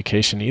good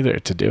education either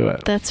to do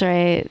it. That's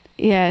right.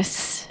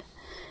 Yes.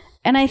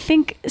 And I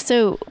think,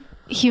 so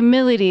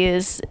humility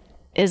is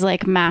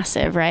like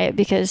massive, right?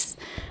 Because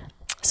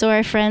so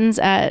our friends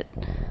at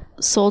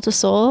Soul to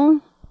Soul,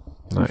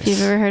 if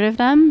you've ever heard of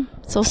them,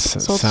 Soul to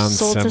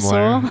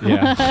Soul.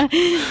 Yeah.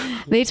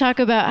 They talk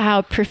about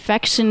how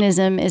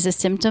perfectionism is a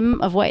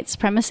symptom of white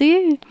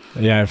supremacy.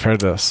 Yeah, I've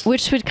heard this.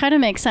 Which would kind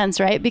of make sense,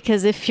 right?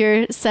 Because if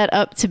you're set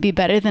up to be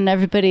better than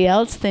everybody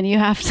else, then you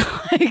have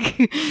to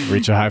like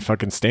reach a high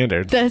fucking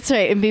standard. That's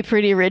right. And be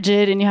pretty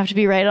rigid and you have to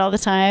be right all the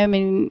time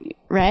and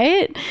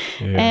right?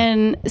 Yeah.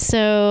 And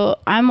so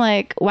I'm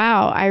like,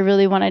 wow, I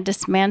really want to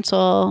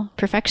dismantle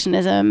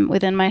perfectionism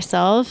within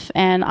myself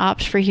and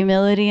opt for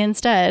humility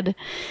instead.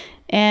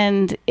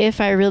 And if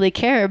I really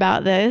care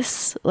about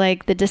this,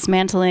 like the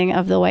dismantling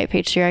of the white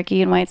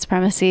patriarchy and white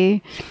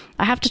supremacy,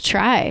 I have to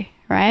try,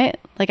 right?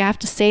 Like I have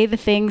to say the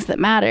things that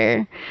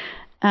matter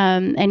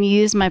and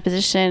use my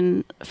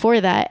position for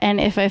that. And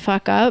if I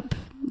fuck up,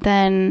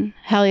 then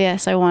hell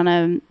yes, I want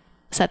to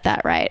set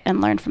that right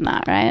and learn from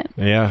that, right?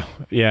 Yeah.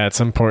 Yeah.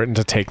 It's important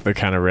to take the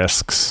kind of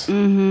risks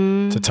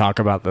to talk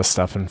about this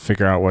stuff and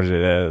figure out what it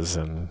is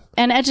and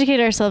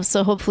educate ourselves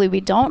so hopefully we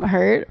don't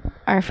hurt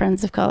our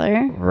friends of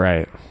color.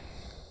 Right.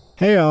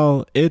 Hey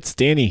all, it's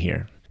Danny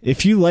here.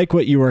 If you like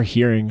what you are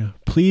hearing,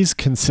 please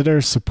consider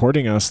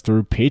supporting us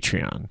through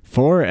Patreon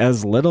for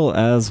as little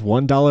as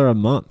 $1 a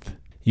month.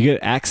 You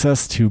get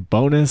access to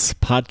bonus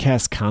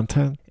podcast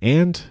content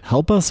and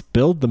help us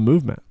build the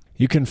movement.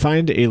 You can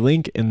find a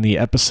link in the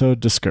episode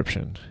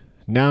description.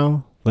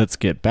 Now, let's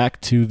get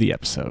back to the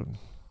episode.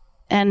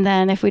 And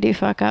then if we do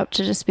fuck up,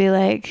 to just be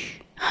like,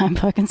 I'm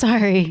fucking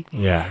sorry.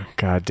 Yeah,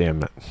 God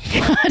damn it.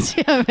 God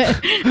damn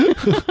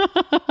it.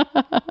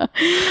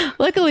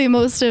 Luckily,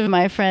 most of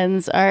my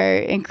friends are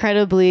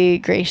incredibly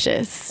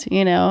gracious,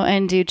 you know,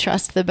 and do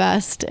trust the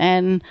best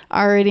and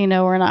already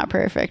know we're not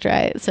perfect,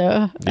 right?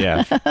 So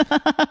yeah,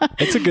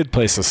 it's a good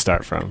place to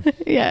start from.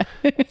 Yeah.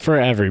 For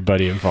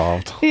everybody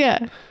involved.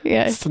 Yeah.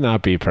 Yeah. It's to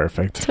not be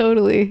perfect.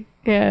 Totally.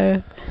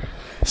 Yeah.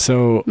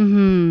 So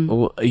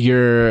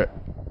your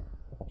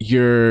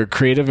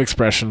creative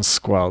expression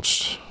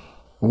squelched.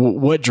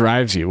 What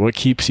drives you? What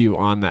keeps you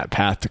on that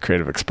path to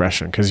creative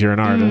expression? Because you're an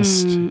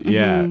artist.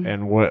 Yeah.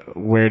 And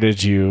where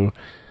did you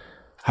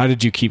How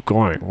did you keep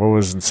going? What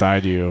was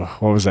inside you?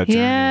 What was that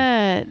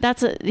journey?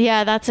 That's a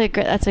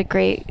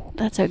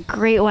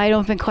great wide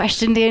open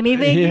question, Danny.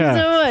 Thank you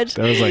so much.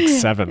 That was like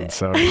 7,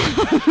 so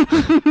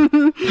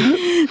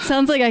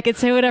sounds like I could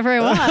say whatever I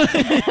want.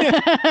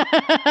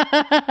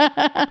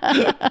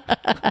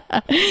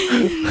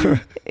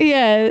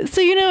 Yeah.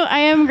 So, I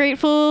am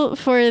grateful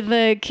for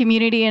the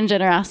community and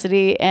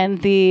generosity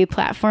and the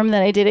platform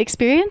that I did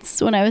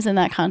experience when I was in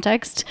that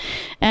context.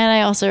 And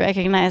I also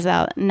recognize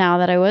that now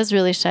that I was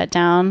really shut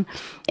down.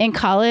 In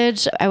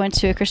college, I went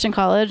to a Christian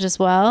college as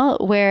well,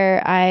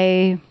 where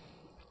I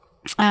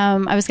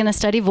was going to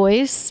study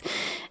voice,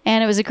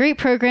 and it was a great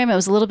program. It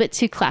was a little bit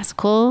too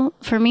classical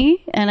for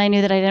me, and I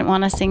knew that I didn't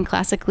want to sing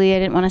classically. I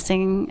didn't want to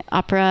sing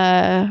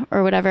opera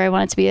or whatever. I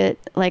wanted to be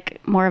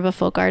more of a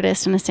folk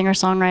artist and a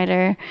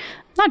singer-songwriter,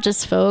 not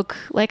just folk.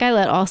 Like, I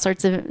let all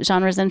sorts of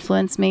genres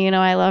influence me.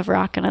 I love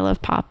rock and I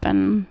love pop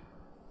and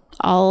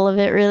all of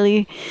it,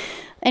 really.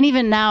 And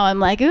even now I'm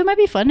like, it might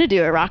be fun to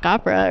do a rock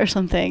opera or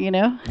something,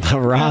 A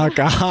rock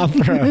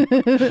opera.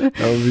 That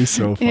would be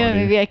so funny. Yeah,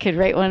 maybe I could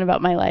write one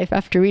about my life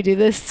after we do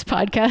this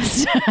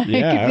podcast.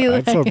 Yeah,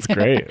 that sounds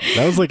great.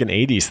 That was like an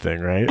 80s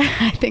thing, right?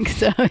 I think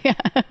so, yeah.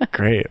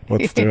 Great.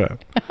 Let's do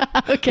it.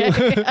 Okay.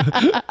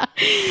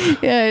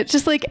 Yeah,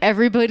 just like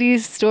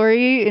everybody's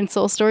story in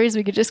Soul Stories,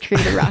 we could just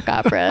create a rock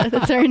opera.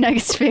 That's our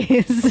next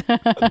phase.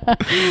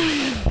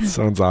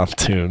 Sounds off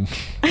tune.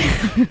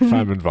 If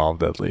I'm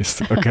involved, at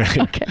least. Okay.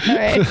 Okay. All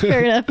right.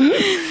 Fair enough.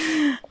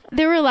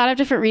 There were a lot of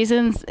different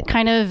reasons,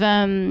 kind of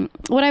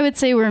what I would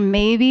say were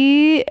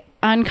maybe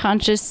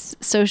unconscious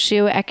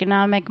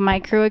socioeconomic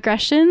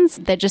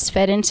microaggressions that just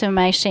fed into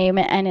my shame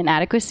and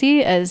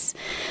inadequacy as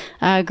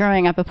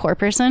growing up a poor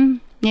person,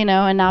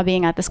 and now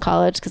being at this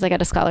college because I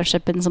got a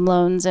scholarship and some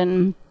loans,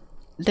 and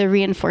the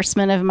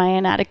reinforcement of my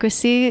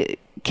inadequacy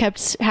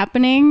kept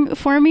happening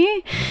for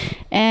me.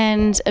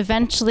 And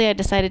eventually I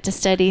decided to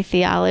study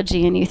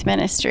theology and youth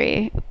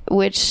ministry,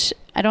 which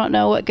I don't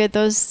know what good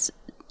those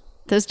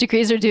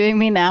degrees are doing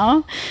me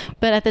now,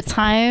 but at the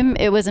time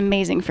it was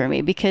amazing for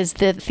me because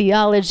the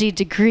theology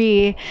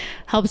degree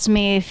helped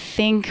me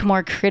think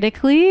more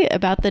critically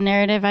about the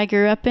narrative I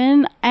grew up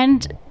in.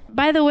 And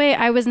by the way,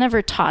 I was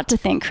never taught to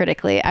think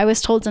critically. I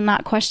was told to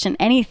not question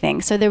anything.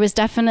 So there was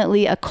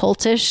definitely a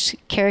cultish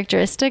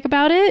characteristic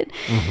about it,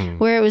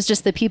 where it was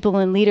just the people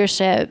in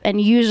leadership. And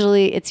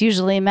it's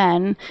usually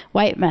men,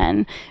 white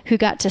men, who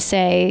got to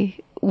say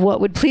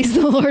what would please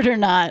the Lord or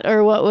not,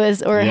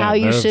 or how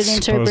you should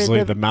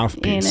interpret the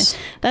mouthpiece.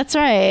 That's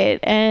right.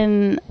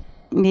 And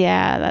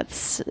yeah,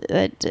 it's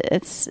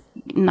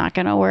not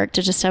going to work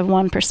to just have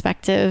one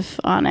perspective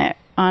on it,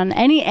 on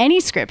any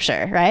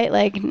scripture, right?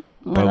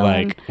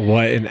 But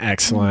what an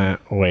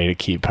excellent way to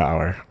keep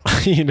power.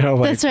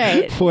 That's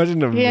right. What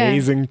an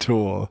amazing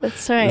tool.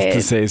 That's right. Is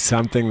to say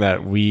something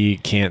that we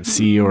can't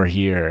see or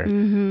hear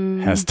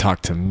has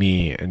talked to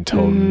me and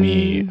told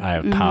me I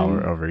have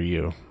power over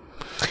you.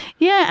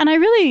 Yeah, and I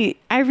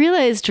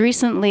realized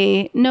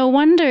recently, no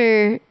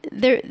wonder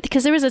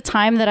because there was a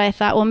time that I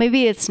thought, well,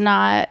 maybe it's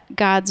not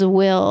God's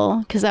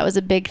will, because that was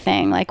a big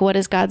thing. Like, what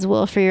is God's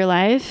will for your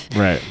life?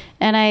 Right.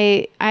 And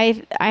I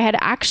had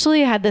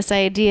actually had this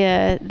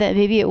idea that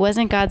maybe it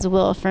wasn't God's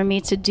will for me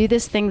to do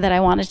this thing that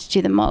I wanted to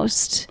do the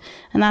most,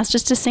 and that's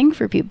just to sing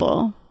for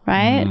people,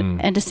 right?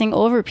 And to sing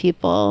over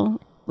people,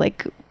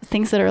 like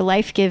things that are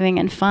life-giving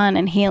and fun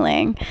and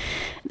healing.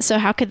 So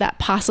how could that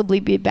possibly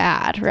be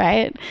bad,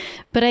 right?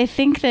 But I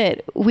think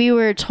that we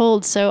were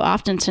told so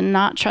often to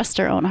not trust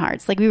our own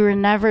hearts. Like, we were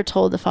never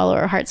told to follow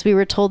our hearts. We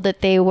were told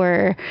that they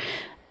were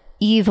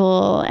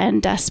evil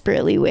and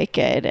desperately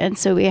wicked. And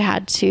so we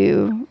had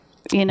to,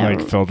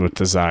 filled with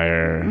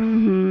desire.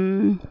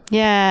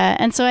 Yeah.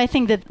 And so I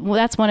think that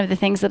that's one of the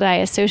things that I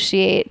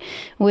associate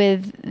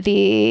with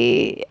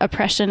the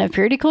oppression of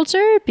purity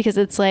culture, because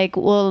it's like,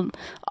 well,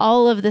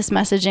 all of this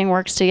messaging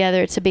works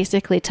together to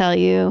basically tell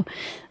you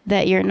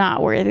that you're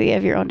not worthy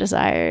of your own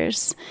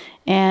desires.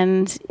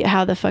 And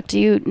how the fuck do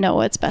you know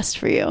what's best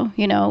for you?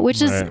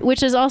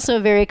 Which is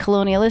also very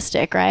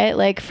colonialistic, right?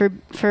 Like,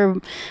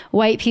 for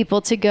white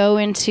people to go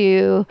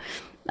into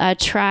a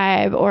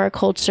tribe or a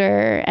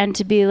culture and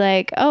to be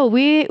like, oh,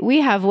 we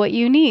have what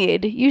you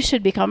need. You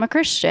should become a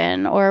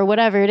Christian or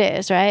whatever it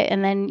is, right?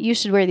 And then you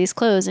should wear these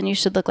clothes and you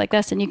should look like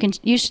this, and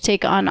you should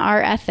take on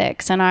our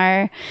ethics and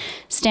our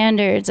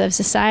standards of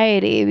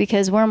society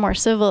because we're more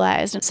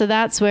civilized. So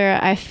that's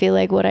where I feel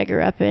like what I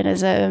grew up in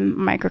is a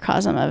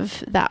microcosm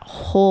of that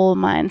whole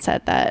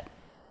mindset that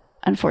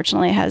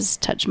unfortunately has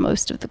touched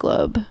most of the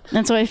globe.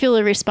 And so I feel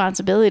a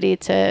responsibility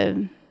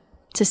to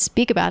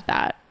speak about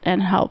that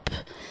and help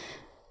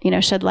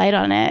shed light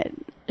on it,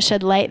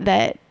 shed light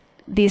that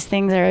these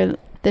things are,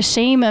 the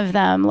shame of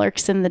them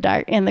lurks in the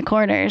dark, in the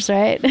corners,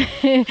 right?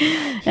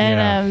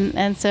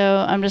 And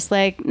so I'm just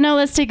like, no,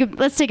 let's take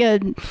a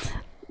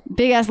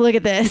big ass look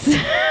at this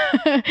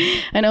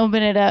and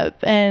open it up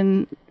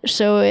and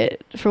show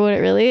it for what it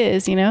really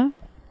is,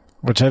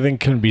 Which I think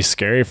can be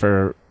scary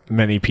for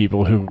many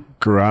people who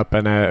grew up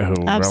in it, who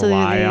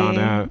rely on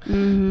it,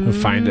 who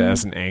find it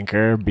as an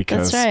anchor,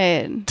 because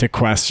to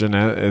question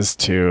it is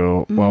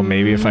to, well,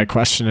 maybe if I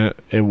question it,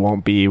 it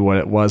won't be what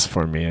it was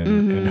for me.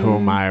 And who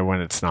am I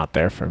when it's not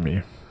there for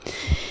me?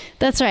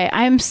 That's right.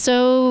 I'm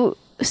so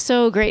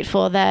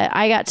grateful that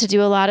I got to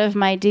do a lot of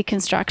my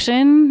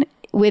deconstruction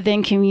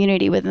within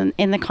community,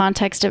 in the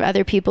context of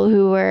other people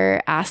who were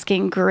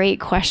asking great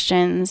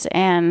questions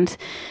and,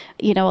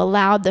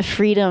 allowed the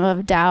freedom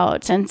of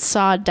doubt and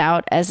saw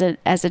doubt as a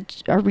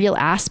real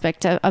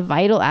aspect, a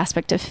vital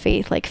aspect of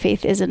faith. Like,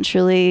 faith isn't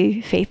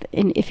truly faith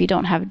if you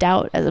don't have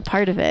doubt as a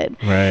part of it.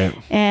 Right.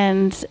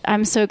 And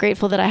I'm so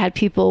grateful that I had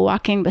people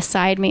walking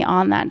beside me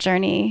on that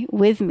journey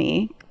with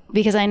me,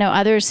 because I know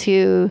others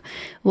who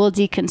will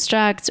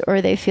deconstruct,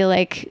 or they feel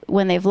like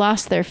when they've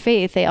lost their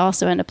faith, they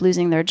also end up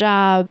losing their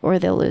job, or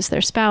they'll lose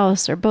their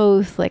spouse, or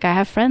both. Like, I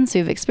have friends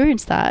who've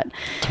experienced that.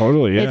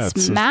 Totally. Yeah.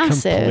 It's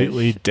massive. A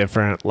completely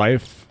different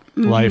life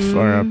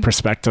or a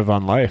perspective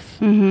on life.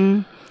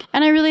 Mm-hmm.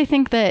 And I really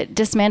think that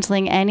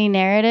dismantling any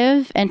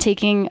narrative and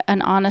taking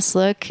an honest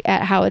look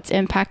at how it's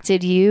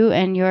impacted you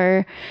and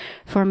your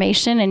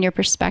formation and your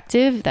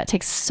perspective, that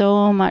takes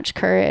so much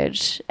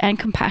courage and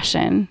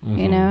compassion,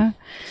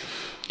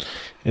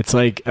 It's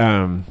like,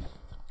 I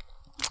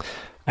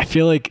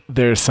feel like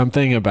there's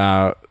something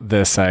about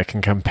this I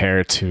can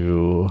compare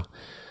to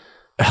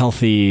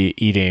healthy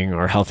eating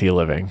or healthy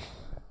living,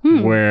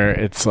 where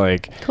it's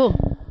like,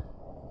 cool.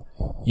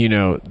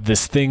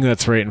 This thing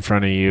that's right in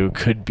front of you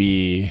could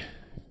be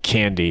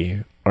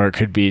candy, or it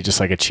could be just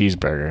like a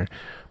cheeseburger,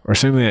 or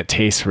something that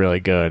tastes really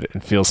good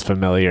and feels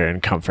familiar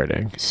and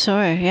comforting.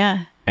 Sure,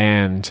 yeah.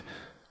 And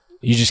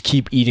you just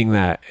keep eating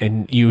that,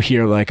 and you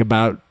hear like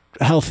about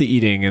healthy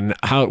eating and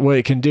what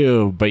it can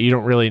do, but you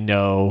don't really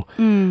know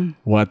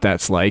what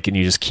that's like, and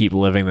you just keep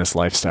living this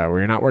lifestyle where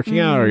you're not working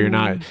out, or you're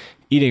not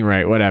eating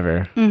right,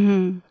 whatever.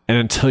 And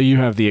until you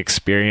have the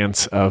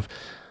experience of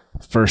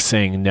first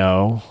saying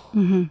no,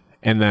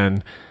 and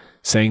then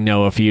saying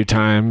no a few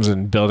times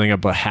and building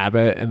up a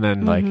habit, and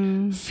then like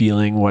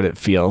feeling what it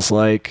feels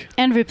like,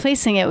 and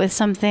replacing it with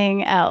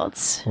something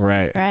else.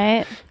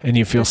 Right. And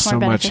you feel so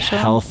much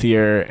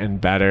healthier and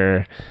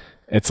better.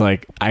 It's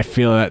like, I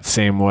feel that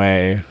same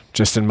way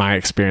just in my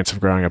experience of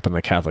growing up in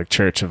the Catholic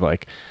Church, of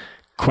like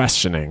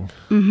questioning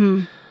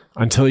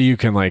until you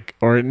can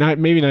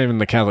maybe not even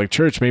the Catholic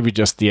Church, maybe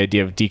just the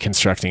idea of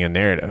deconstructing a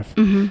narrative.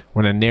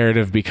 When a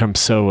narrative becomes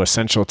so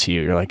essential to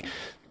you, you're like,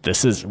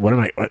 this is, what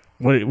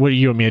do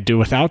you want me to do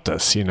without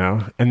this,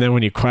 And then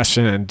when you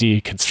question and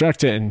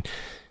deconstruct it, and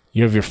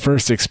you have your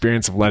first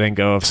experience of letting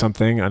go of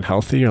something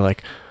unhealthy, you're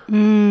like,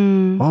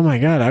 oh my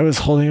God, I was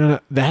holding on.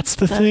 That's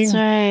the thing.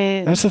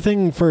 Right. That's the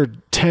thing for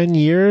 10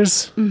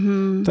 years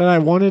that I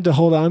wanted to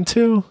hold on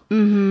to.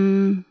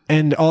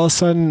 And all of a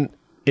sudden,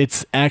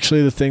 it's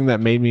actually the thing that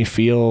made me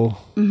feel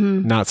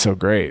not so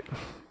great.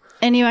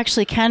 And you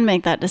actually can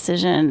make that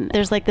decision.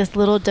 There's like this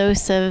little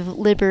dose of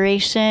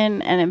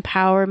liberation and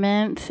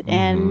empowerment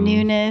and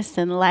newness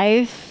and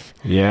life.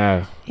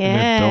 Yeah. And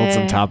it builds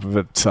on top of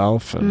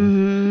itself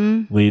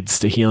and leads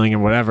to healing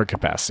in whatever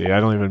capacity.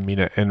 I don't even mean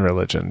it in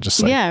religion,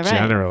 just like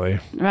generally.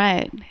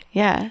 Right.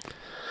 Yeah.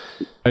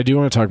 I do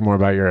want to talk more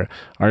about your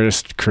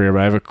artist career, but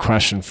I have a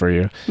question for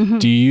you.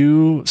 Do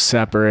you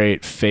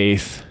separate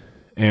faith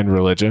and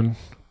religion?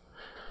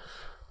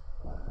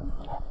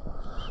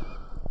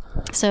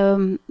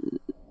 So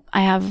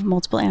I have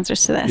multiple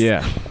answers to this.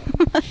 Yeah.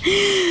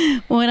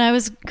 When I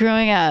was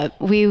growing up,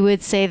 we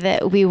would say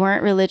that we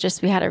weren't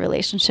religious. We had a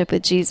relationship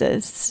with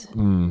Jesus.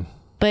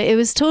 But it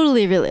was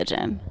totally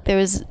religion. There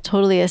was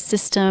totally a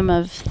system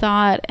of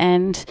thought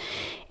and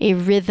a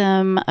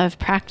rhythm of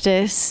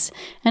practice.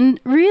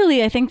 And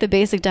really, I think the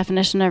basic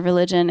definition of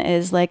religion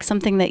is like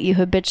something that you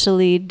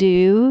habitually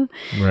do.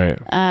 Right.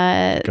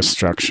 Like a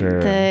structure.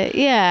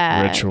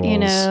 Rituals.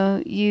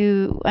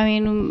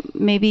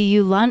 Maybe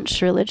you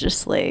lunch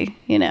religiously,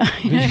 I mean?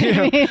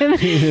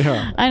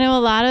 I know a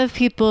lot of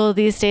people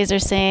these days are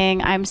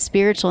saying, I'm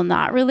spiritual,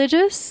 not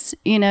religious,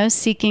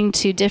 seeking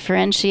to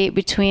differentiate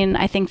between,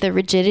 I think, the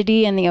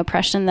rigidity and the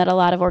oppression that a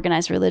lot of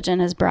organized religion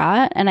has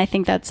brought. And I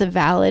think that's a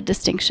valid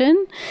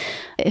distinction.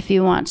 If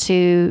you want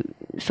to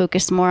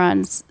focus more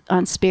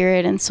on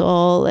spirit and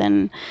soul,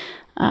 and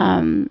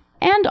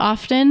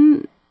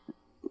often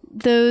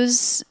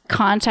those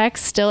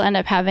contexts still end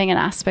up having an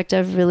aspect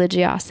of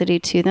religiosity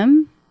to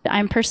them.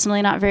 I'm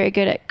personally not very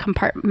good at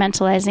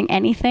compartmentalizing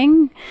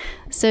anything.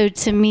 So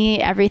to me,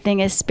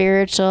 everything is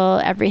spiritual,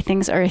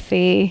 everything's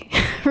earthy,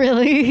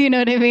 really, you know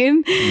what I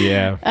mean?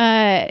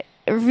 Yeah.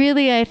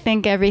 Really, I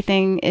think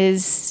everything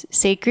is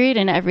sacred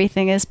and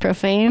everything is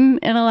profane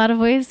in a lot of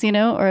ways,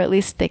 or at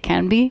least they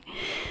can be.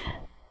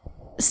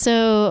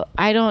 So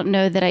I don't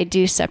know that I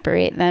do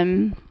separate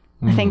them.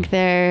 I think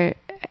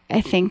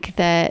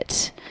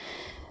that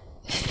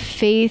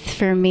faith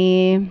for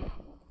me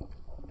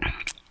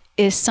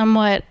is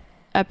somewhat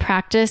a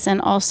practice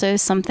and also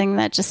something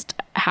that just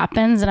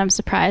happens, and I'm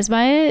surprised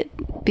by it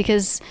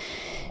because,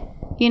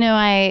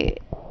 I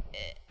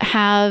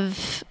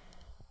have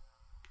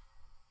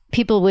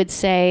people would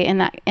say in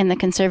the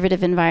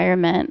conservative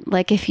environment,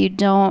 like if you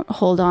don't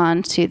hold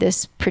on to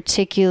this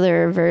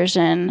particular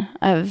version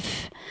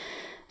of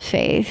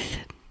faith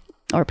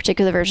or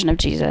particular version of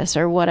Jesus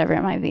or whatever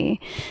it might be,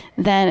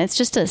 then it's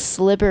just a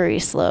slippery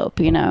slope,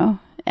 you know?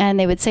 And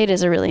they would say it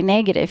as a really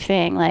negative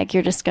thing, like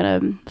you're just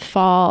going to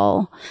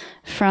fall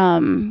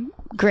from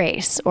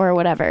grace or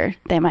whatever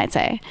they might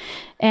say.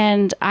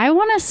 And I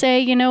want to say,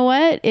 you know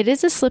what? It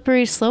is a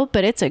slippery slope,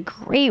 but it's a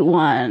great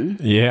one.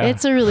 Yeah.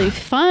 It's a really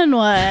fun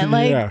one.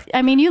 Like, yeah.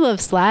 I mean, you love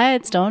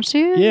slides, don't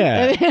you?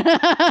 Yeah.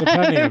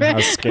 Depending on how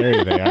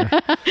scary they are.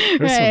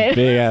 There's some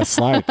big ass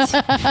slides.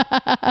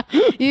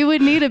 You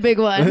would need a big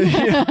one.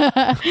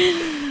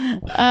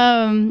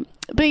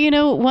 But you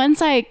know,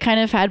 once I kind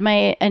of had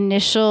my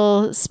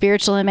initial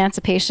spiritual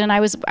emancipation, I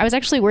was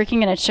actually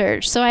working in a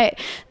church. So I,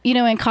 you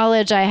know, in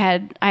college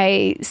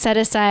I set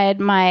aside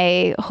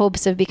my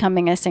hopes of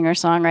becoming a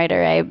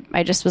singer-songwriter.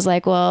 I just was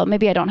like, well,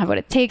 maybe I don't have what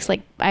it takes.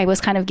 Like I was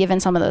kind of given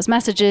some of those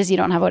messages, you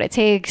don't have what it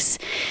takes.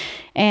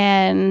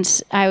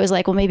 And I was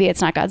like, well, maybe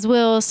it's not God's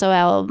will. So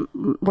I'll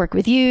work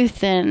with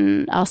youth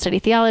and I'll study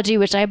theology,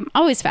 which I'm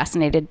always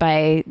fascinated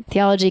by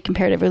theology,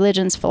 comparative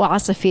religions,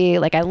 philosophy.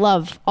 Like I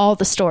love all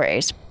the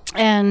stories.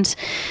 And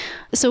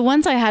so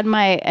once I had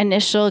my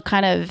initial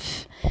kind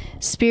of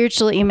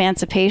spiritual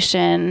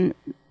emancipation,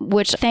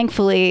 which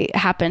thankfully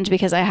happened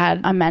because I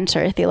had a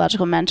mentor, a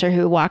theological mentor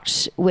who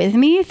walked with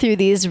me through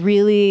these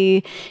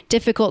really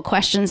difficult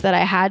questions that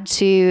I had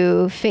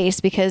to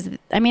face because,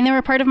 I mean, they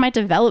were part of my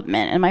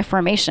development and my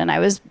formation. I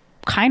was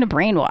kind of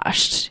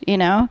brainwashed, you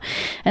know?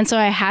 And so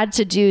I had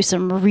to do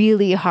some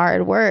really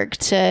hard work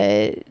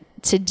to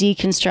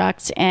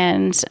deconstruct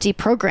and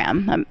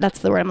deprogram. That's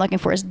the word I'm looking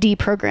for, is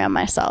deprogram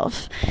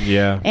myself.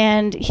 Yeah.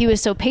 And he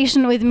was so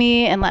patient with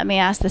me and let me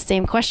ask the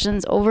same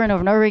questions over and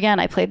over and over again.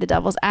 I played the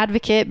devil's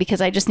advocate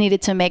because I just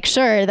needed to make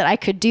sure that I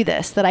could do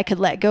this, that I could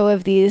let go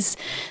of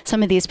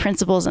some of these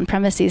principles and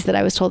premises that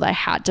I was told I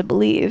had to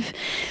believe.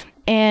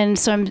 And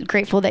so I'm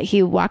grateful that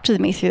he walked with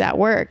me through that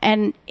work.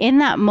 And in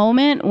that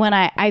moment when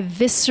I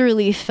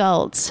viscerally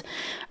felt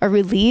a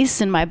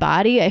release in my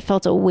body, I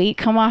felt a weight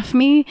come off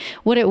me.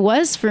 What it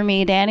was for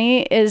me,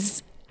 Danny,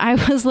 is I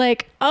was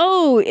like,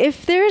 oh,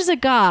 if there's a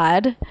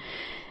God,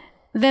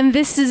 then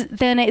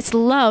it's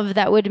love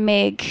that would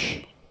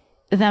make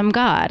them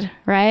God,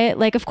 right?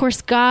 Like, of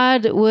course,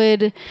 God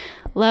would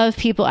love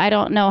people I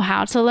don't know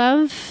how to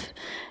love.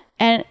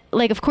 And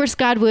like, of course,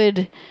 God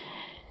would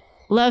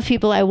love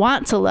people I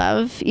want to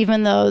love,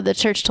 even though the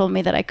church told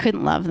me that I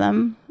couldn't love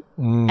them.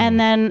 And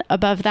then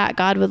above that,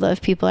 God would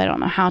love people I don't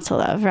know how to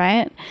love,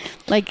 right?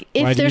 Like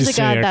if there's a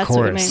God, that's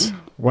what I mean.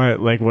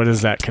 What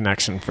is that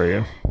connection for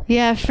you?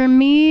 Yeah, for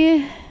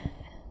me,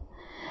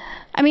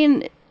 I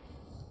mean,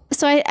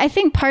 so I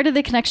think part of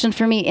the connection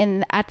for me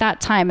at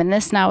that time, and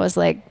this now was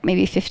like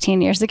maybe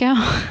 15 years ago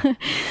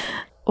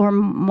or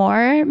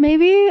more,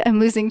 maybe. I'm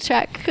losing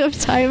track of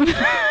time.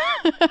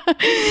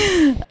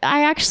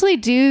 I actually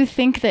do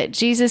think that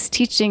Jesus'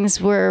 teachings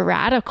were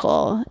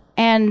radical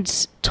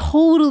and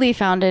totally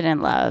founded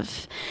in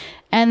love.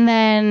 And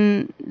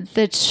then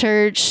the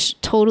church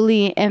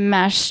totally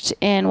enmeshed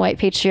in white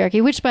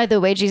patriarchy, which, by the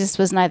way, Jesus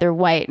was neither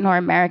white nor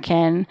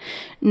American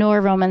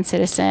nor Roman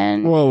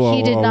citizen.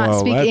 He did not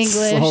speak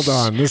English. Hold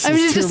on. This I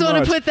is just too want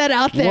much. to put that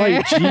out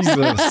there. White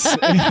Jesus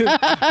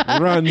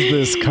runs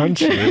this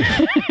country.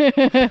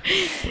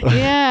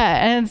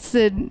 Yeah, and it's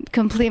a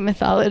complete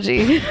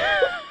mythology.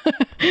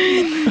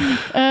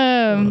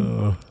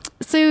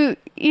 So,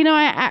 you know,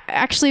 I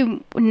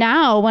actually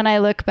now when I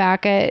look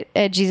back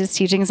at Jesus'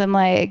 teachings, I'm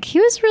like, he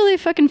was really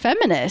fucking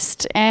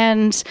feminist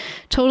and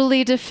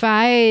totally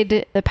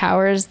defied the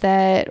powers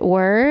that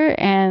were.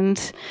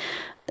 And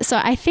so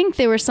I think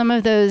there were some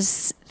of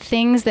those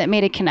things that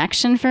made a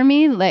connection for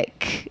me,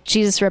 like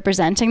Jesus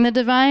representing the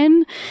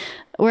divine,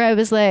 where I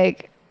was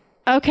like,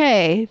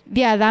 okay,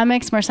 yeah, that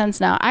makes more sense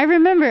now. I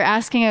remember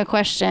asking a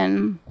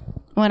question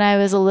when I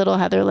was a little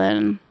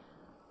Heatherlyn,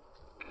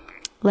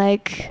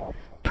 like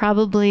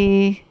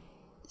probably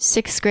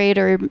 6th grade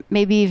or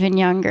maybe even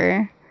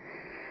younger.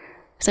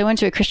 Because I went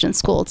to a Christian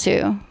school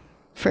too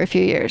for a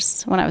few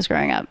years when I was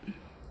growing up.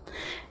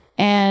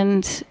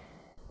 And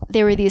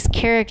there were these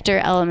character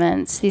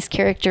elements, these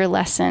character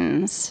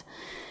lessons.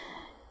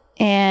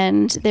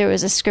 And there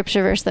was a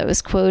scripture verse that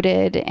was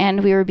quoted,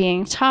 and we were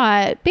being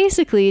taught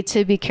basically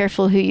to be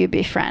careful who you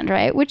befriend,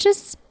 right? Which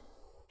is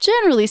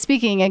generally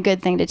speaking a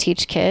good thing to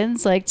teach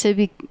kids, like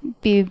to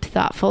be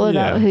thoughtful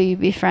about who you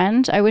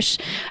befriend. I wish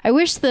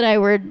that I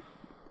were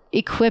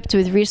equipped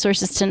with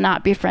resources to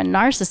not befriend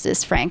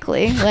narcissists,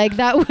 frankly. Like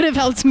that would have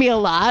helped me a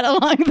lot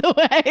along the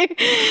way.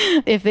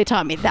 If they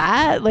taught me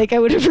that, like I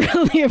would have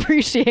really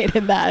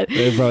appreciated that.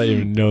 They probably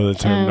even know the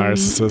term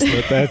narcissist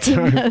at that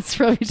time. That's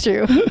probably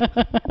true.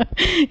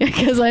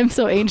 Because I'm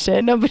so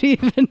ancient. Nobody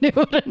even knew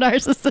what a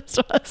narcissist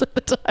was at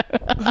the time.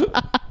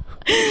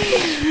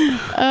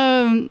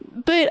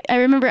 But I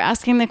remember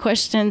asking the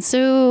question,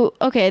 so,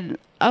 okay,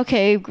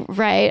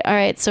 right. All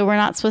right. So we're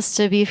not supposed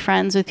to be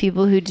friends with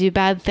people who do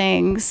bad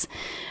things.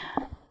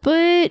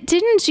 But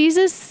didn't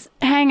Jesus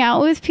hang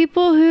out with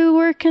people who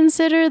were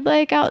considered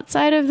like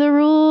outside of the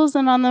rules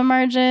and on the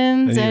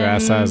margins. And you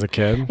asked that as a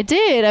kid? I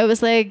did. I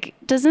was like,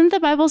 doesn't the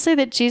Bible say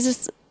that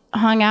Jesus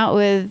hung out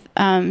with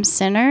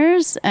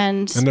sinners?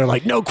 And they're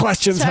like, no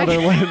questions,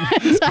 Heatherlyn.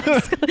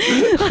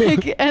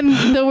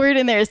 And the word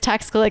in there is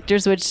tax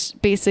collectors, which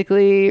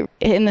basically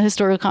in the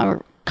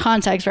historical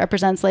context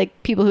represents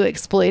like people who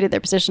exploited their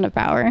position of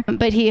power.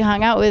 But he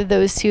hung out with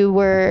those who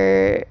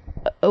were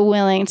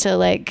willing to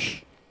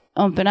like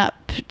open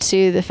up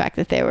to the fact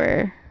that they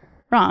were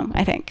wrong,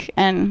 I think.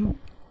 And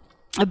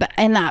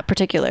in that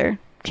particular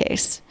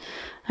case,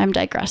 I'm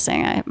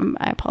digressing. I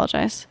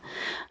apologize.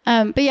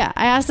 But yeah,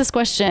 I asked this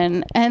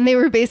question and they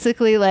were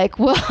basically like,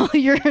 well,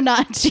 you're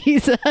not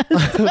Jesus.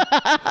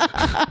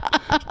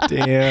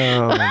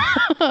 Damn.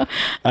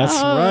 That's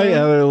right,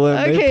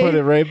 Heatherlyn. Okay. They put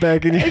it right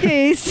back in your...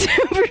 Okay,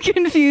 super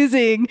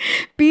confusing.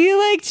 Be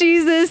like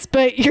Jesus,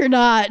 but you're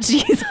not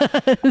Jesus.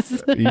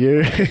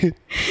 Okay,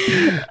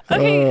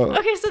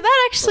 so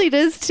that actually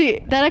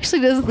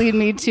does lead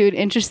me to an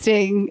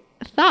interesting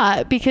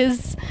thought,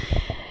 because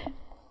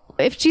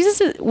if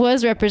Jesus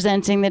was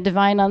representing the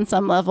divine on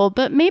some level,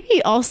 but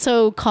maybe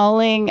also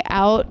calling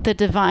out the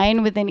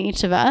divine within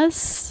each of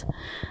us,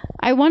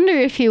 I wonder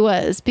if he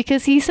was,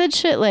 because he said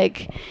shit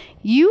like,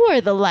 you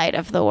are the light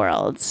of the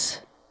world,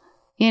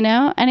 you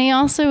know? And he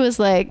also was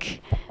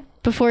like,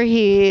 before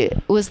he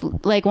was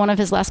like, one of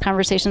his last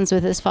conversations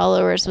with his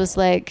followers was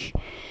like,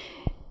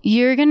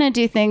 you're going to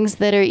do things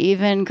that are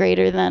even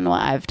greater than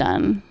what I've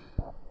done.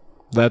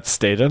 That's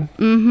stated?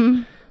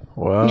 Mm-hmm.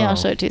 Wow. Yeah, I'll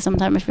show it to you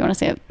sometime if you want to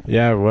see it.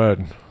 Yeah, I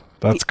would.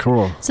 That's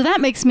cool. So that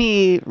makes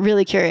me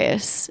really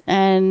curious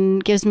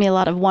and gives me a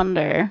lot of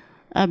wonder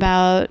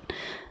about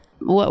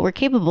what we're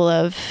capable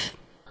of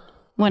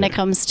when it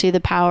comes to the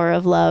power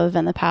of love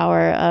and the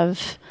power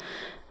of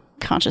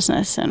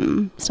consciousness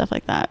and stuff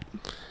like that.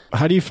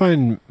 How do you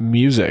find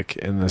music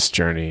in this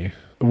journey?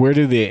 Where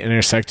do they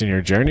intersect in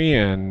your journey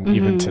and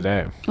even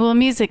today? Well,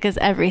 music is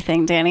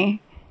everything,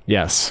 Danny.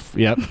 Yes.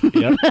 Yep.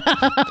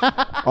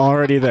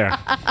 Already there.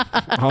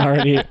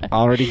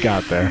 Already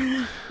got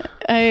there.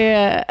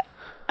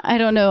 I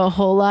don't know a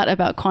whole lot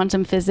about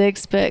quantum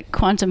physics, but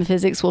quantum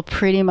physics will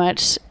pretty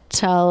much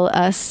tell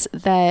us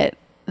that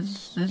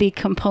the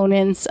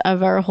components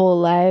of our whole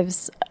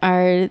lives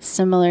are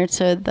similar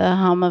to the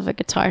hum of a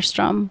guitar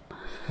strum.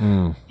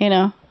 You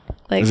know,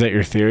 like, is that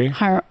your theory?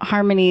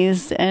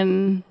 Harmonies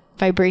and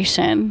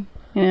vibration,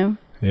 you know?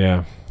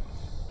 Yeah.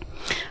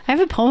 I have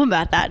a poem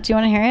about that. Do you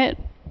want to hear it?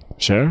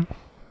 Sure.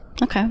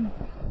 Okay.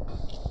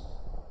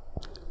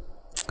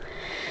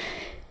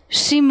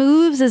 She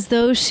moves as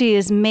though she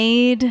is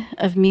made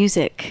of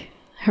music,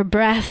 her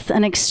breath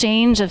an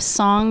exchange of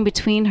song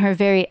between her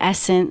very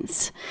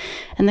essence,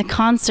 and the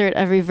concert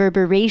of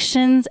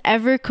reverberations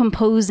ever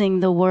composing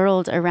the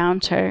world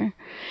around her.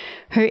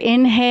 Her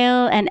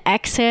inhale and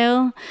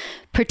exhale,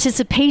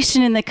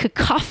 participation in the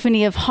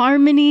cacophony of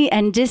harmony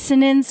and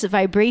dissonance,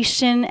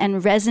 vibration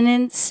and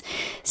resonance,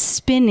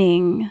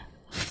 spinning,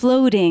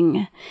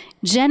 floating,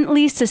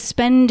 gently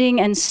suspending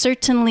and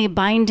certainly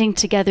binding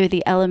together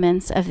the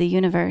elements of the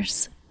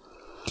universe.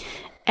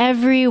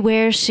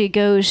 Everywhere she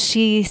goes,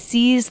 she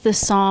sees the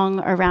song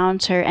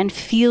around her and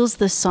feels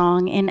the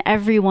song in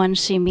everyone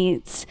she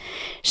meets.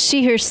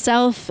 She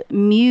herself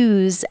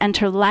muse, and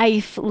her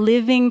life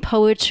living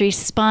poetry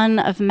spun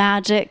of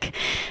magic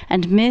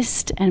and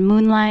mist and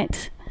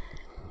moonlight.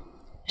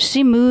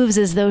 She moves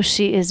as though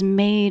she is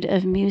made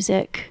of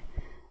music,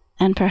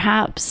 and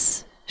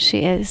perhaps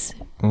she is.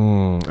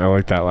 I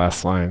like that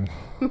last line.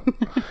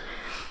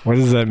 What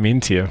does that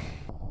mean to you?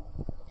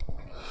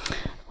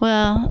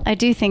 Well, I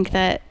do think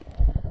that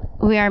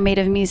we are made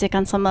of music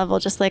on some level,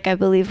 just like I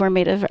believe we're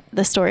made of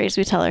the stories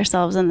we tell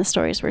ourselves and the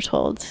stories we're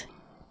told.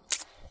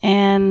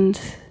 And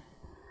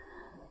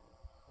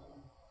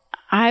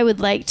I would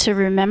like to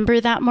remember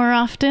that more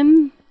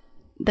often,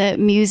 that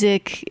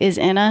music is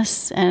in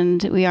us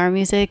and we are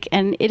music.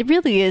 And it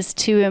really is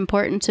too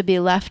important to be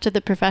left to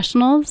the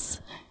professionals.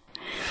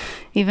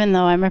 Even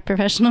though I'm a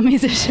professional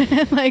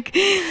musician, like,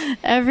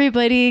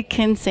 everybody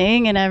can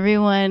sing and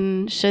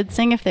everyone should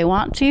sing if they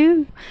want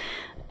to.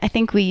 I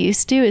think we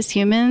used to as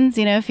humans,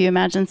 you know, if you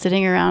imagine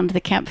sitting around the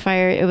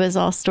campfire, it was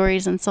all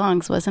stories and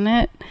songs, wasn't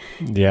it?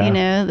 Yeah. You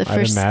know, the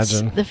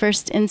the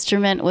first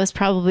instrument was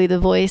probably the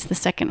voice. The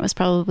second was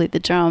probably the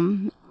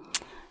drum.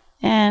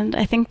 And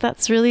I think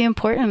that's really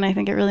important. I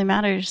think it really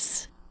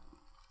matters.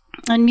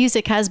 And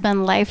music has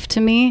been life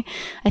to me.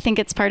 I think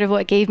it's part of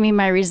what gave me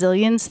my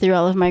resilience through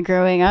all of my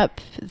growing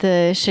up,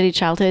 the shitty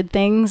childhood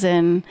things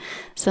and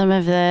some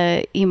of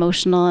the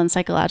emotional and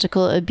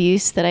psychological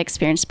abuse that I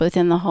experienced both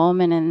in the home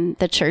and in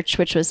the church,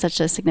 which was such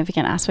a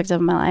significant aspect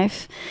of my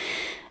life.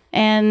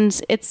 And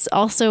it's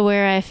also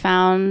where I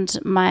found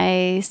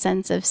my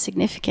sense of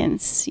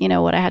significance, you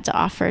know, what I had to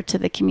offer to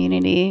the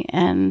community.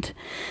 And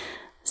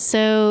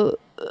so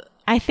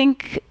I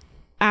think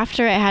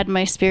after I had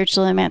my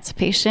spiritual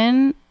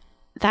emancipation,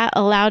 that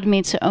allowed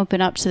me to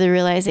open up to the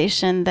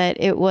realization that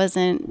it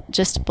wasn't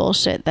just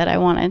bullshit that I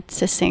wanted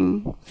to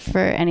sing for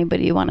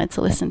anybody who wanted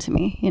to listen to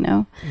me, you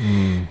know?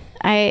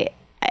 I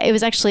it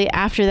was actually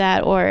after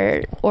that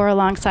or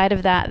alongside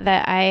of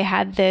that I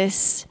had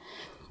this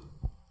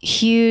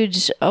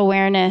huge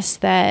awareness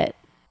that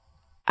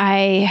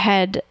I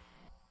had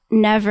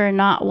never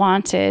not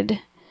wanted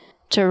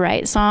to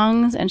write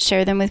songs and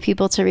share them with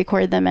people, to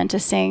record them and to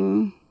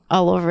sing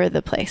all over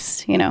the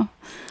place,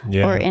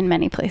 or in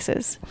many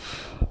places.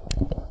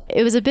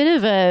 It was a bit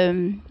of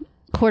a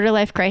quarter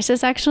life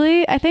crisis,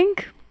 actually, I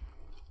think,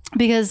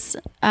 because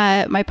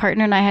my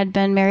partner and I had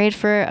been married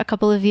for a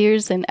couple of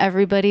years, and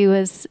everybody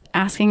was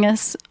asking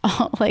us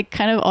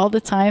kind of all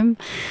the time,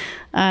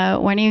 when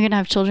are you going to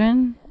have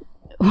children?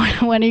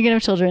 When are you going to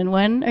have children?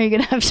 When are you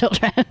going to have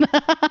children?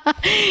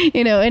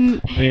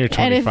 And you're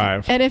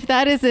 25. And if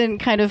that isn't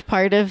kind of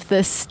part of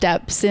the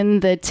steps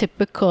in the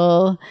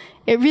typical,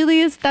 it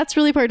really is, that's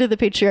really part of the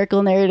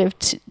patriarchal narrative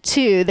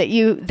too, that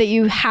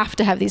you have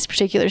to have these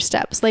particular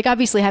steps. Like,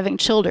 obviously having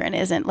children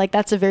isn't, like,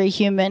 that's a very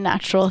human,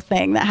 natural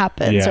thing that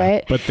happens,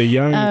 right? But the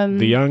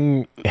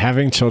young,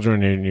 having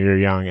children when you're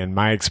young, in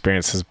my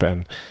experience, has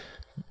been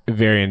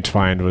very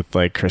entwined with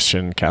like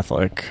Christian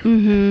Catholic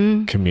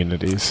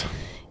communities.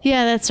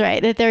 Yeah, that's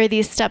right. That there are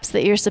these steps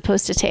that you're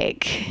supposed to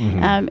take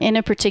in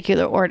a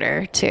particular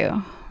order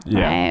too.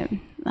 Yeah.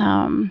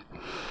 Right.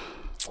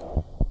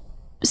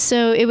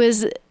 So it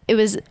was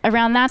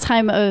around that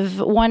time of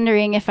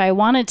wondering if I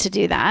wanted to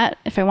do that,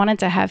 if I wanted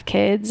to have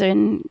kids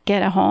and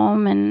get a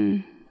home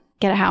and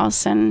get a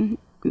house and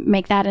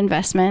make that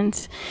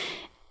investment,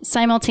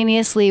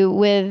 simultaneously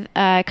with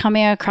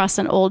coming across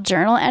an old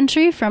journal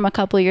entry from a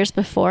couple years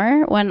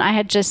before, when I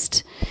had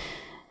just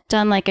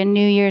done like a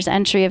New Year's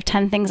entry of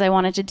 10 things I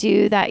wanted to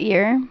do that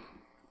year.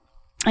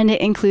 And it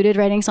included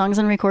writing songs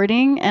and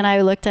recording. And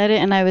I looked at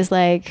it and I was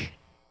like,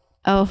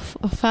 oh,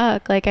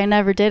 fuck, like I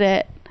never did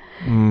it.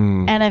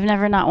 And I've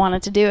never not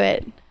wanted to do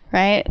it.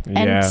 Right. Yeah.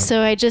 And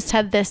so I just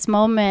had this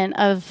moment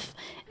of,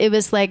 it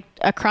was like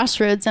a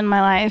crossroads in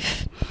my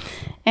life.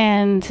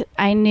 And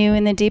I knew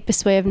in the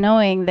deepest way of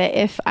knowing that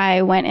if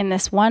I went in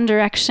this one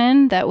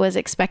direction that was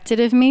expected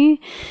of me,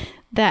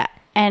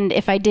 and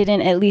if I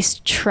didn't at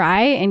least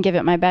try and give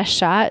it my best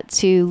shot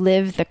to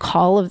live the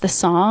call of the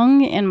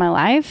song in my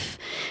life,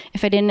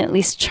 if I didn't at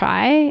least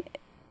try,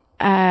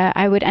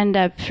 I would end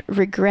up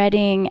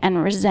regretting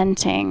and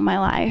resenting my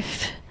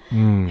life.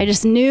 I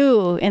just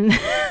knew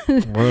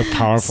what a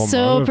powerful so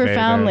motivator.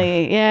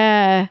 Profoundly.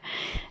 Yeah.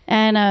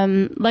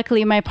 And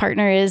luckily my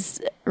partner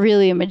is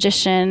really a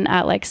magician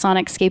at like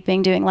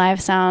sonicscaping, doing live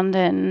sound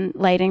and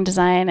lighting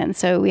design. And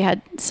so we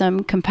had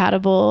some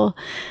compatible,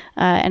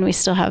 and we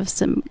still have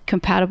some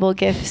compatible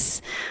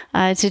gifts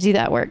to do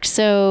that work.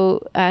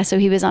 So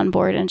he was on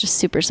board and just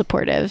super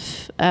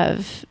supportive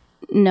of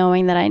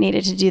knowing that I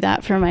needed to do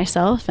that for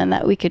myself and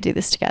that we could do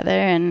this together.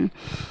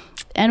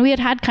 And we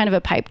had kind of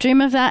a pipe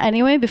dream of that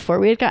anyway before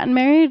we had gotten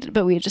married,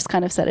 but we just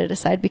kind of set it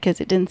aside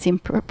because it didn't seem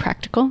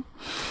practical.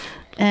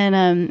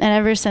 And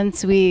ever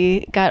since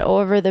we got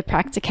over the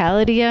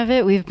practicality of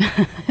it, we've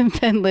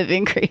been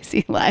living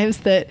crazy lives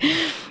that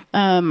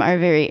are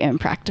very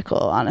impractical,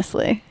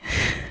 honestly.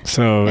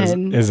 So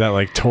is that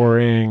like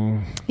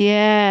touring?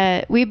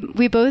 Yeah,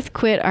 we both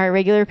quit our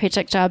regular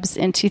paycheck jobs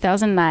in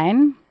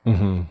 2009.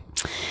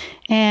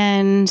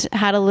 And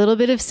had a little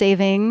bit of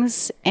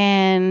savings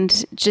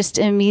and just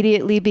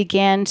immediately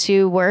began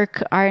to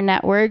work our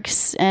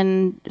networks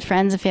and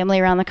friends and family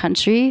around the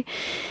country,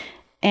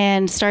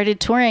 and started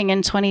touring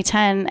in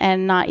 2010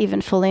 and not even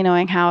fully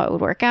knowing how it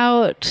would work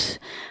out,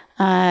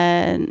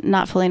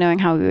 not fully knowing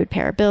how we would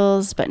pay our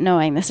bills, but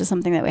knowing this is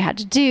something that we had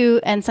to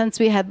do. And since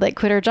we had like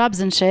quit our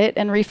jobs and shit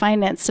and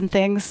refinanced some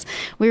things,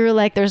 we were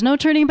like, there's no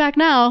turning back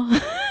now.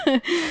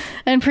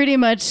 And pretty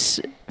much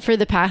for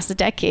the past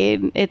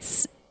decade,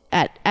 it's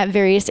at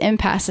various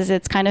impasses,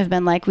 it's kind of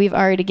been like, we've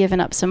already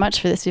given up so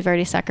much for this. We've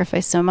already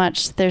sacrificed so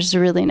much. There's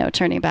really no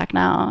turning back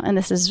now. And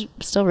this is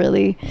still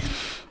really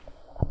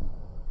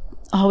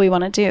all we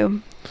want to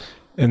do.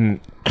 And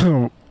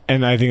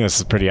I think this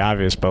is pretty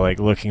obvious, but like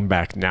looking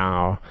back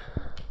now,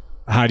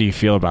 how do you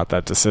feel about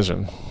that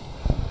decision?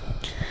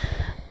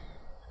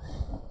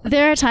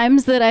 There are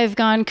times that I've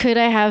gone, could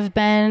I have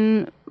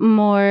been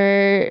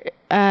more,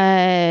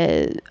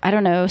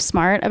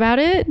 smart about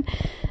it?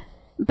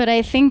 But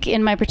I think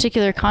in my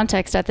particular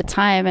context at the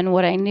time and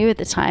what I knew at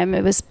the time,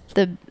 it was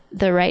the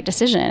right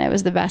decision. It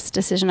was the best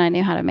decision I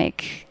knew how to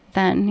make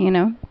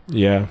then,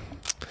 Yeah.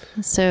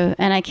 So,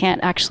 and I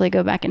can't actually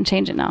go back and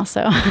change it now.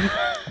 So,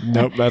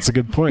 nope, that's a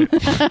good point.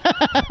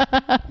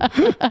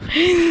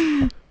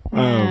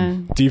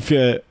 Do you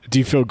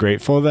feel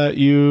grateful that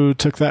you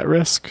took that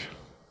risk?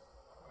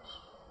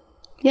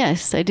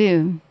 Yes, I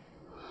do.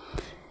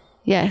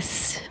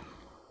 Yes.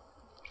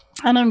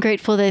 And I'm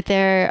grateful that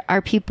there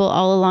are people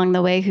all along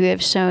the way who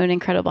have shown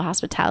incredible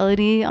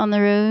hospitality on the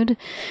road,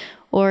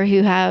 or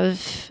who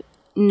have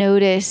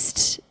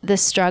noticed the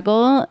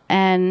struggle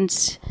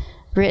and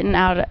written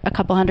out a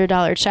couple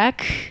 $100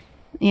 check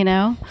you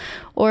know,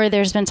 or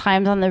there's been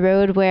times on the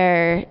road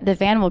where the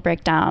van will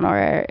break down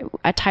or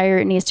a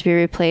tire needs to be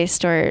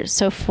replaced. Or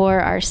so for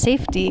our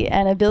safety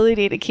and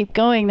ability to keep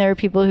going, there are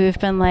people who've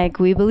been like,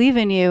 we believe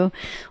in you.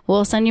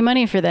 We'll send you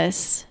money for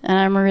this. And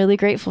I'm really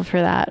grateful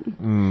for that.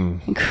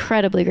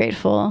 Incredibly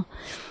grateful.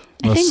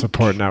 Those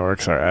support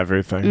networks are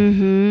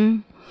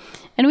everything.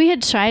 And we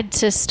had tried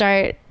to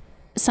start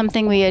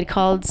something we had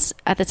called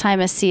at the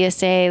time a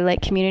CSA,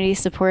 like community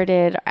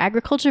supported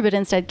agriculture, but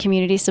instead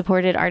community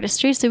supported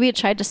artistry. So we had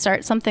tried to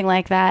start something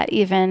like that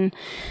even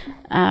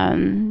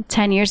 10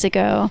 years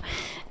ago.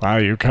 Wow,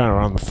 you're kind of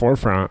on the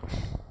forefront.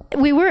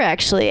 We were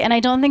actually, and I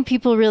don't think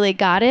people really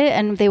got it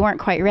and they weren't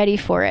quite ready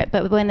for it.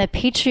 But when the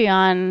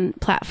Patreon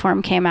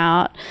platform came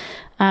out,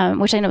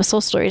 which I know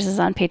Soul Stories is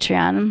on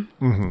Patreon.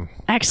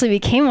 I actually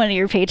became one of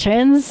your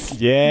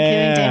patrons. Yeah.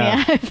 Giving Danny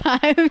a high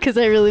five because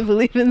I really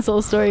believe in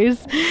Soul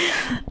Stories.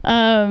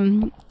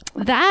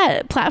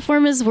 That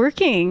platform is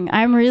working.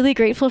 I'm really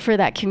grateful for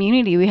that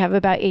community. We have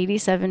about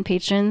 87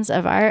 patrons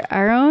of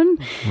our own.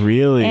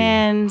 Really?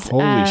 And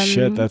holy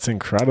shit, that's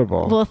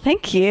incredible. Well,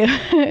 thank you.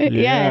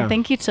 Yeah. And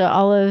thank you to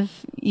all of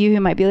you who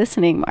might be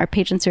listening, our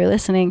patrons who are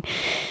listening.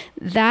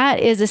 That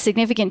is a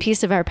significant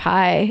piece of our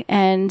pie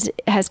and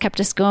has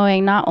kept us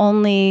going. Not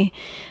only,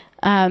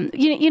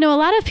 you know, a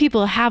lot of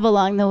people have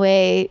along the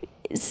way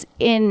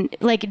in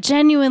like they've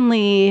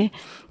genuinely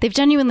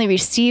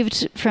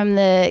received from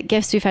the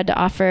gifts we've had to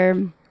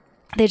offer.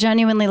 They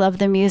genuinely love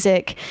the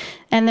music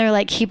and they're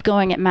like, keep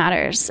going, it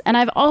matters. And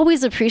I've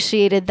always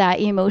appreciated that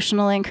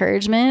emotional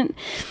encouragement.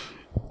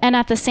 And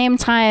at the same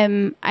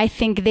time, I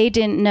think they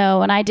didn't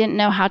know, and I didn't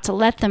know how to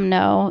let them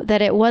know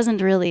that it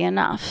wasn't really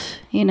enough.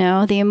 You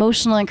know, the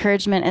emotional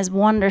encouragement is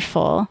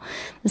wonderful.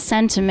 The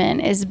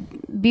sentiment is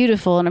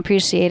beautiful and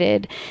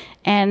appreciated.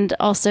 And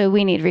also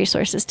we need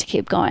resources to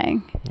keep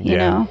going, you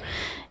know?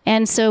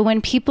 And so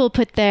when people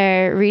put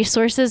their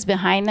resources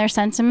behind their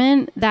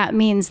sentiment, that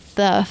means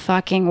the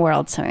fucking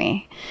world to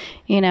me,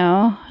 you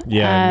know?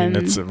 Yeah. I mean,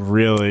 it's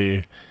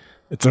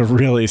a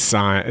real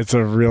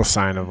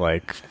sign of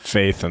like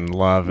faith and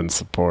love and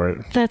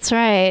support. That's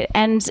right.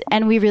 And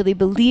we really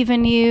believe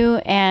in you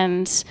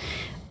and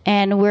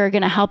we're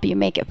going to help you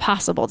make it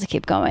possible to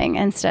keep going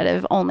instead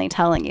of only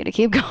telling you to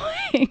keep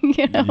going,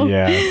 you know?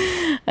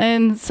 Yeah.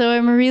 And so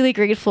I'm really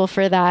grateful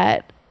for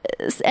that.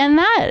 And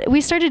that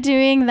we started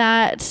doing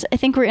that. I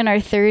think we're in our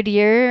 3rd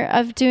year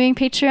of doing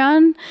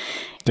Patreon.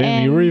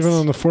 Damn, you were even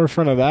on the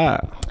forefront of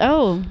that.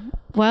 Oh,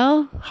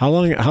 well, how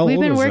old is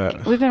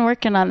that? We've been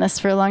working on this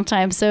for a long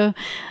time. So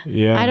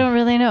I don't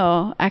really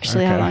know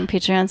actually how long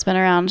Patreon's been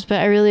around, but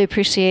I really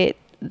appreciate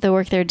the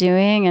work they're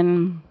doing.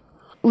 And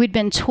we'd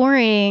been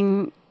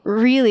touring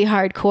really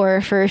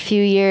hardcore for a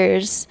few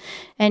years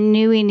and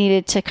knew we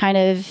needed to kind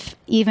of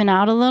even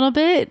out a little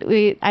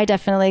bit. I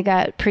definitely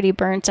got pretty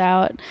burnt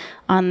out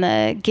on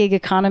the gig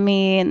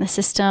economy and the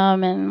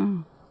system.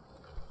 And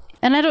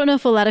I don't know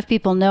if a lot of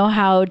people know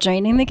how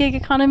draining the gig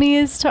economy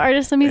is to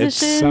artists and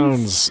musicians. It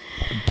sounds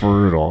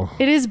brutal.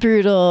 It is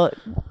brutal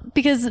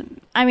because,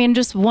 I mean,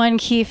 just one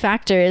key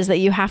factor is that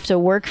you have to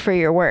work for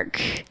your work.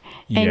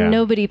 And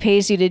nobody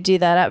pays you to do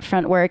that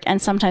upfront work.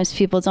 And sometimes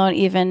people don't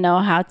even know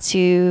how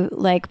to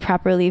like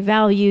properly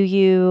value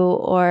you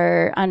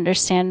or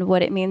understand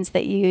what it means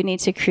that you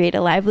need to create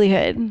a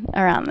livelihood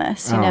around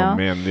this, you know? Oh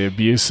man, the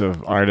abuse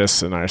of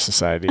artists in our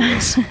society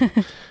is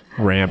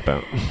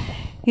rampant.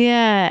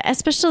 Yeah,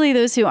 especially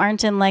those who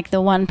aren't in like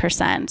the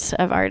 1%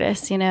 of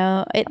artists, you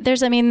know.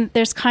 There's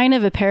kind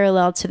of a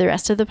parallel to the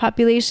rest of the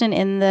population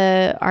in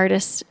the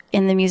artist,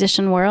 in the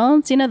musician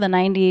world, you know, the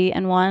 90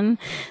 and 1.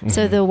 Mm-hmm.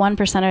 So the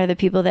 1% are the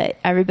people that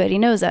everybody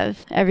knows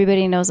of.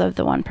 Everybody knows of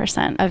the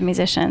 1% of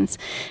musicians.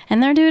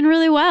 And they're doing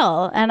really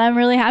well. And I'm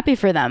really happy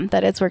for them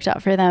that it's worked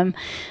out for them.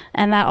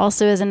 And that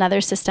also is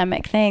another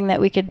systemic thing that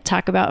we could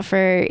talk about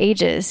for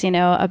ages, you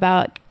know,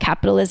 about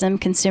capitalism,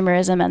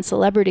 consumerism, and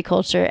celebrity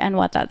culture and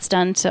what that's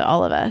done to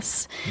all of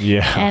us.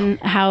 Yeah. And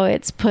how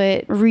it's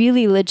put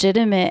really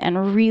legitimate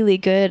and really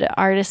good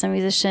artists and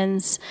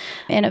musicians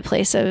in a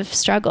place of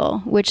struggle,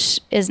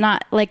 which is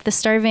not like the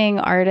starving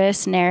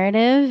artist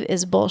narrative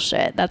is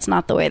bullshit. That's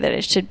not the way that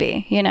it should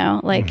be, you know,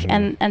 like,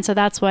 mm-hmm. and so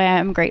that's why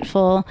I'm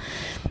grateful.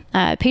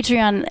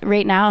 Patreon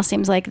right now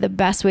seems like the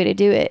best way to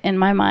do it in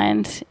my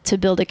mind, to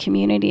build a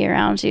community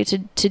around you,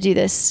 to do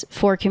this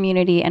for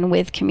community and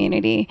with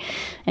community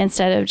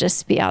instead of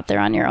just be out there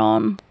on your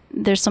own.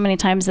 There's so many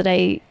times that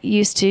I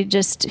used to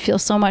just feel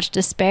so much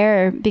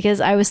despair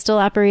because I was still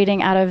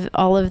operating out of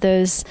all of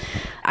those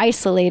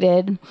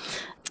isolated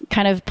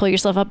kind of pull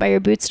yourself up by your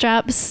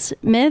bootstraps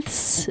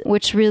myths,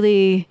 which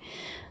really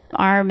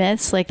are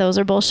myths. Like those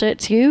are bullshit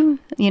too.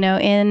 You know,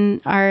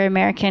 in our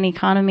American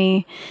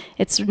economy,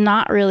 it's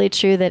not really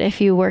true that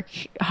if you work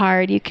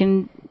hard, you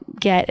can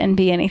get and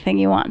be anything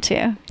you want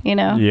to, you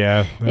know?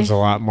 Yeah, there's a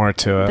lot more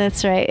to it.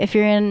 That's right. If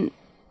you're in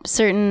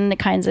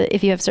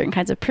if you have certain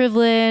kinds of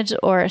privilege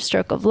or a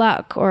stroke of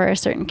luck or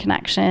certain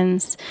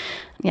connections,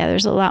 yeah,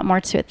 there's a lot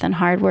more to it than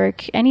hard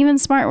work and even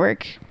smart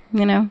work,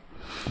 you know?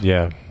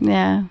 Yeah.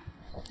 Yeah.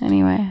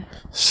 Anyway.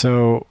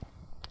 So.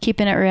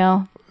 Keeping it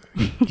real.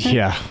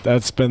 Yeah,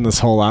 that's been this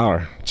whole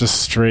hour.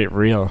 Just straight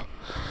real.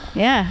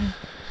 Yeah.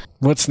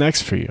 What's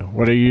next for you?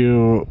 What are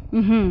you...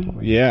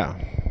 Yeah.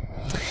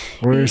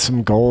 What are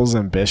some goals,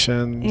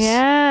 ambitions?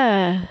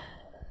 Yeah.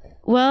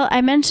 Well,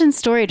 I mentioned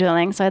story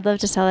dwelling, so I'd love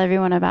to tell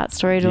everyone about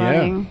story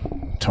dwelling.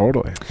 Yeah,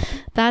 totally.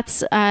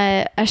 That's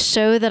a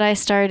show that I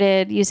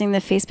started using the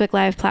Facebook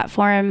Live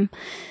platform.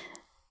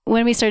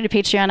 When we started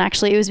Patreon,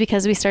 actually, it was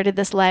because we started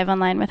this Live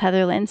Online with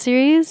Heatherlyn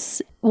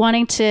series,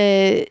 wanting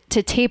to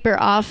taper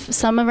off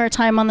some of our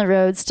time on the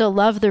road, still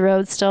love the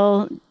road,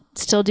 still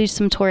do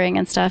some touring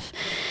and stuff,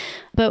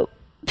 but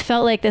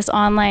felt like this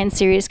online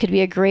series could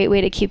be a great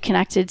way to keep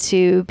connected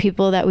to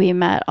people that we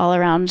met all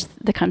around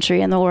the country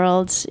and the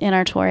world in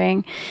our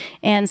touring.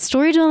 And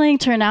story dwelling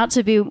turned out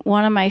to be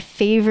one of my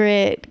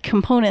favorite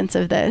components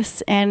of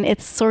this. And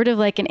it's sort of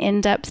like an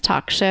in-depth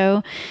talk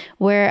show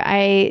where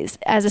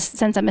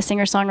since I'm a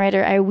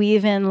singer-songwriter, I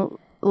weave in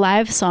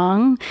live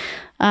song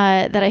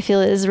that I feel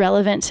is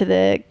relevant to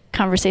the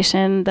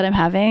conversation that I'm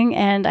having.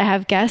 And I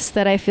have guests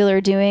that I feel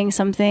are doing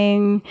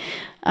something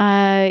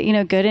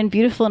good and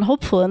beautiful and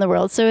hopeful in the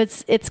world. So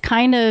it's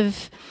kind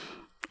of,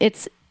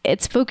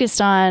 it's focused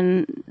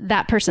on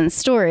that person's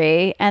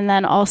story. And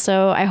then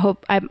also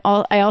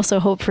I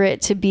also hope for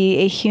it to be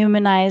a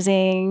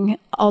humanizing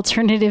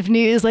alternative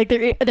news. Like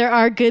there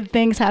are good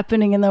things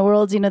happening in the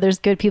world. There's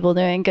good people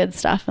doing good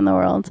stuff in the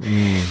world.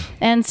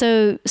 And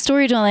so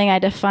story dwelling, I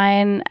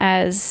define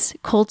as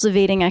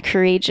cultivating a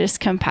courageous,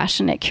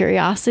 compassionate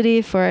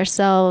curiosity for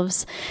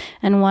ourselves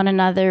and one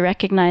another,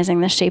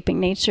 recognizing the shaping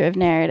nature of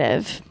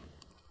narrative.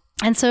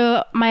 And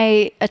so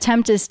my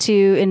attempt is to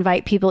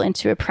invite people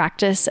into a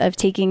practice of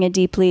taking a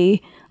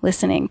deeply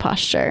listening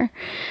posture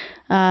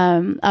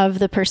of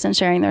the person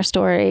sharing their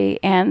story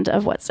and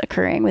of what's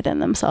occurring within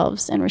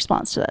themselves in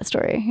response to that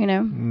story,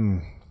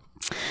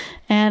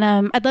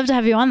 And I'd love to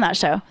have you on that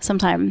show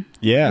sometime.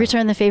 Yeah.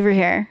 Return the favor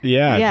here.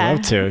 Yeah, I'd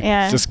love to.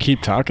 Yeah. Just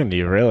keep talking to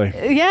you, really.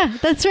 Yeah,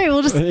 that's right.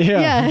 We'll just...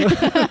 Yeah.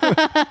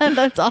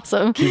 That's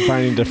awesome. Keep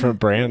finding different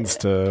brands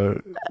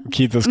to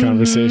keep this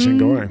conversation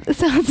going.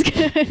 Sounds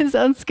good.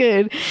 Sounds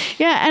good.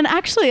 Yeah, and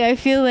actually, I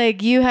feel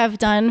like you have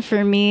done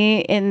for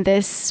me in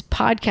this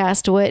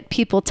podcast what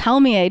people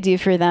tell me I do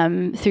for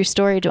them through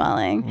story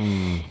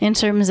dwelling, in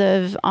terms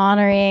of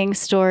honoring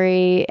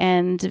story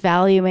and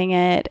valuing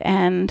it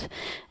and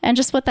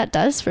just what that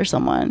does for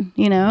someone,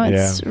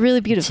 it's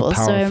really beautiful. It's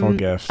a powerful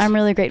gift. I'm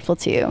really grateful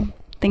to you.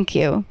 Thank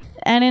you.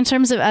 And in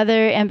terms of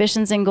other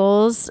ambitions and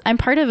goals, I'm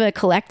part of a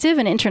collective,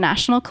 an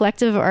international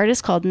collective of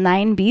artists called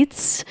 9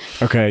 Beats.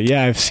 Okay.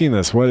 Yeah. I've seen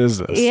this. What is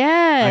this?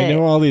 Yeah. I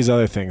know all these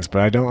other things,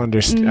 but I don't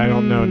understand. I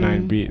don't know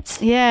 9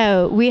 Beats.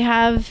 Yeah. We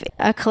have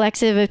a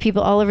collective of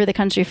people all over the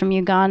country, from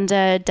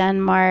Uganda,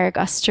 Denmark,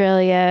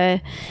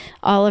 Australia,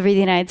 all over the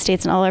United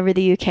States and all over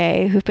the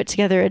UK, who put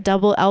together a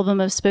double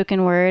album of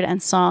spoken word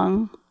and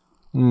song.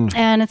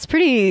 And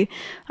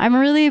I'm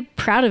really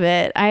proud of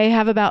it. I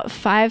have about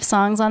 5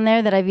 songs on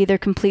there that I've either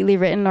completely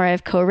written or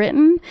I've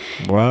co-written.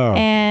 Wow.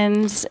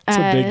 And it's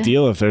a big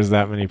deal if there's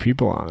that many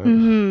people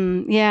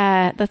on it.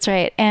 Yeah, that's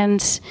right.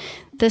 And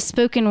the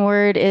spoken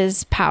word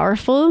is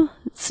powerful.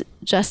 It's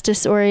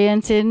justice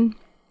oriented,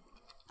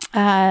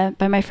 by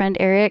my friend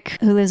Eric,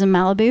 who lives in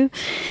Malibu.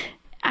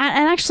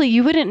 And actually,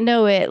 you wouldn't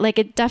know it. Like,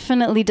 it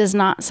definitely does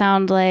not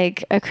sound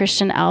like a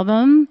Christian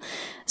album.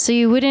 So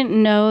you wouldn't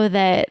know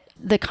that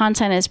the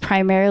content is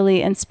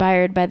primarily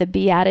inspired by the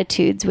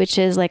Beatitudes, which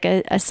is like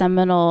a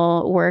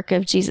seminal work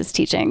of Jesus'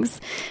 teachings.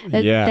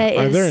 That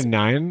Are there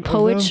 9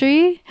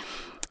 poetry?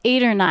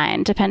 8 or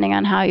 9, depending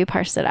on how you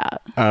parse it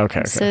out. Oh,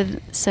 okay.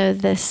 So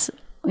this,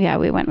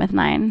 we went with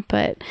 9.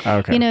 But,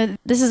 okay.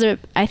 This is,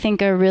 I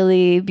think, a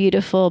really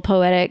beautiful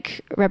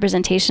poetic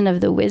representation of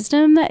the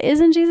wisdom that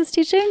is in Jesus'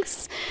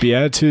 teachings.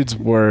 Beatitudes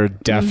were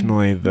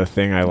definitely the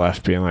thing I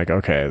left being like,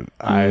 okay,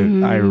 I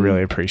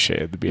really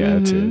appreciated the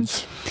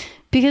Beatitudes.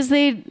 Because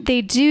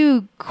they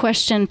do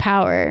question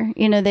power.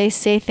 They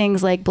say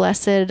things like,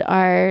 blessed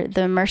are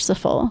the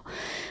merciful.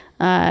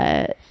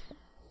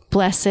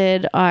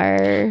 Blessed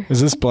are...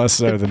 Is this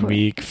blessed are the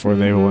meek, for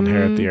they will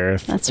inherit the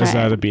earth? That's right. Is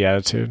that a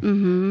beatitude?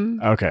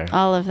 Okay.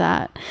 All of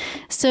that.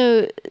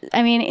 So,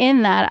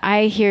 in that,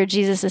 I hear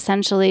Jesus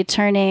essentially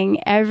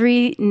turning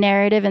every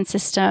narrative and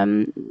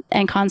system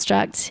and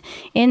construct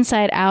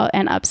inside out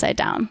and upside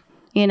down.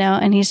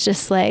 And he's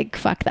just like,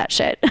 fuck that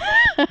shit.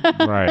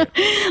 Right.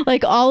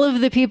 Like, all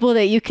of the people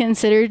that you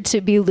considered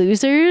to be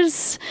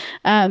losers,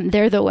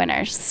 they're the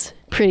winners,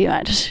 pretty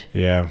much.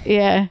 Yeah.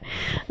 Yeah.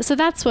 So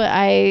that's what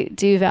I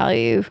do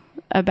value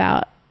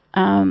about,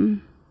 what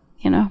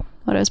I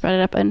was brought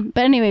it up in.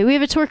 But anyway, we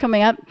have a tour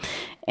coming up,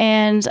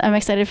 and I'm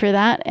excited for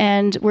that.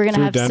 And we're going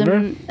to have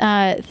Denver?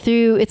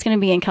 it's going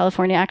to be in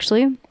California,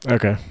 actually.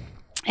 Okay.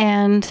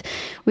 And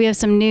we have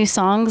some new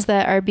songs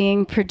that are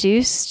being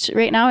produced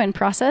right now in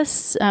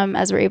process,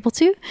 as we're able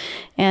to.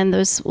 And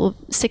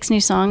 6 new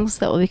songs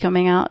that will be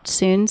coming out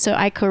soon. So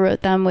I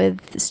co-wrote them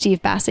with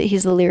Steve Bassett.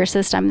 He's the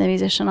lyricist. I'm the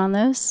musician on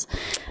those.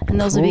 And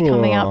those will be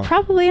coming out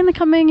probably in the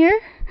coming year.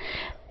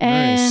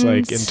 And nice.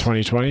 Like in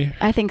 2020?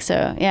 I think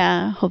so.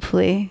 Yeah,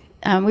 hopefully.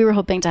 We were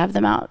hoping to have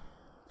them out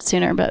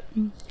sooner, but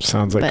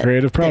sounds like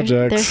creative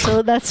projects. They're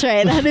still, that's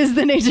right. That is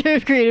the nature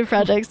of creative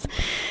projects.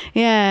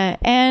 Yeah.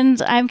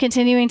 And I'm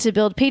continuing to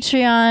build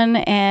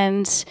Patreon,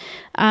 and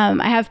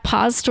I have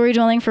paused story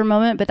dwelling for a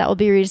moment, but that will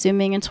be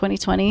resuming in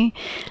 2020.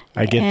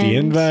 I get the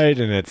invite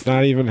and it's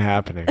not even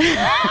happening.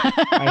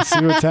 I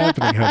see what's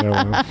happening,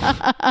 Heatherlyn.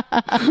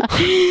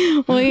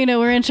 Well,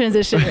 we're in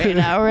transition right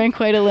now. We're in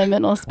quite a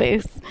liminal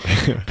space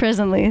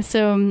presently.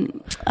 So,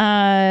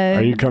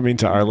 are you coming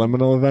to our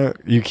liminal event?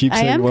 You keep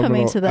saying liminal. I am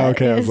coming to that.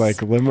 Okay, yes. I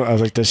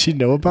was like, does she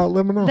know about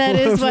liminal? That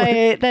is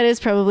why. That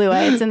is probably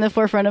why it's in the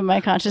forefront of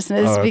my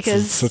consciousness,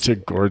 because it's such a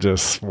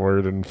gorgeous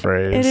word and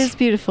phrase. It is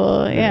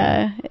beautiful.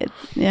 Yeah.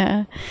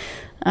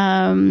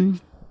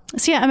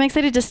 So yeah, I'm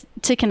excited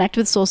to connect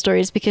with Soul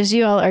Stories, because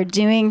you all are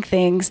doing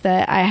things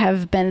that I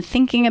have been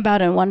thinking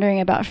about and wondering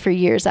about for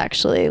years,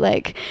 actually.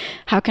 Like,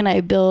 how can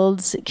I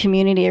build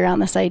community around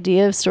this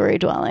idea of story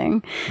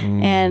dwelling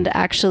and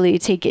actually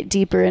take it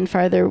deeper and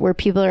farther, where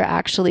people are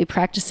actually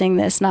practicing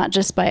this, not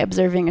just by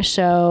observing a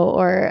show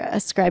or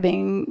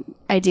ascribing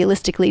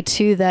idealistically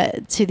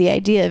to the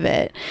idea of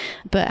it,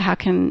 but how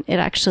can it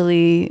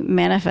actually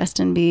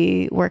manifest and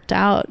be worked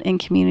out in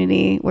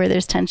community where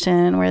there's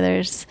tension, where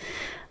there's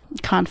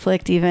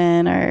conflict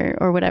even,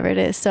 or whatever it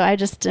is. So I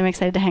just am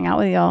excited to hang out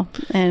with y'all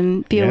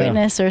and be a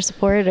witness or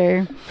support,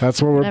 or that's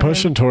what we're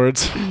pushing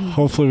towards.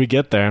 Hopefully we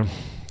get there.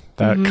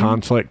 That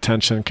conflict,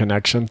 tension,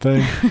 connection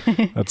thing.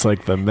 That's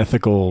like the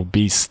mythical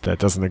beast that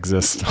doesn't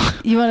exist.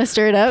 You want to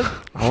stir it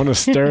up? I want to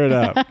stir it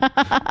up.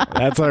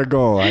 That's our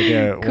goal. I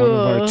get one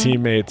of our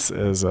teammates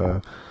is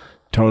a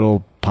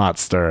total pot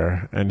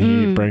stirrer, and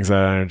he brings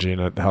that energy,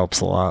 and it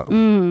helps a lot.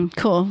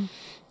 Cool.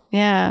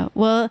 Yeah.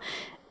 Well,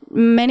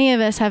 many of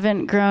us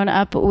haven't grown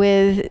up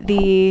with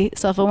the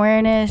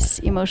self-awareness,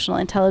 emotional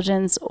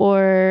intelligence,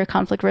 or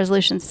conflict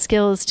resolution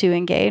skills to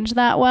engage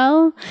that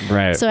well.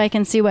 Right. So I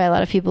can see why a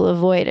lot of people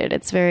avoid it.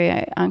 It's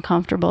very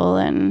uncomfortable,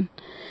 and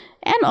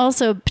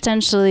also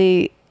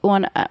potentially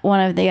one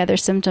of the other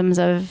symptoms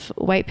of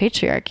white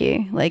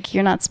patriarchy. Like,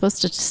 you're not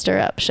supposed to stir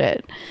up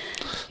shit.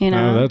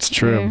 No, that's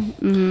true.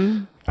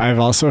 I've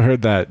also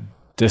heard that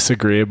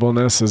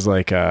disagreeableness is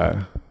like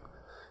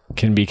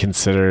can be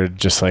considered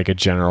just like a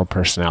general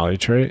personality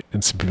trait,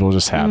 and some people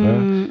just have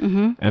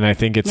it. And I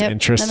think it's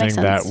interesting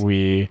that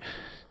we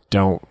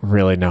don't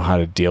really know how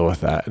to deal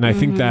with that. And I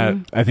think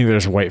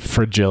there's white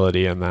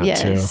fragility in that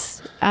too.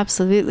 Yes,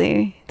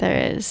 absolutely.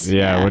 There is.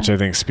 Yeah, which I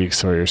think speaks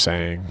to what you're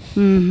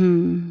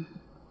saying.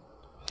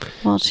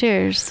 Well,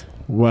 cheers.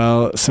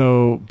 Well,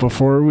 so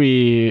before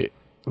we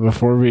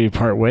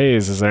part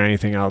ways, is there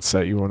anything else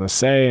that you want to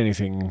say?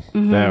 Anything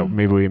that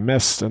maybe we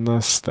missed in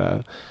this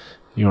that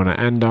you want to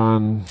end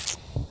on?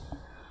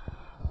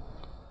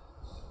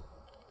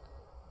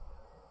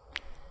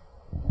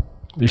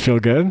 You feel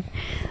good?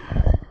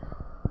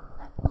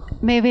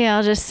 Maybe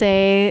I'll just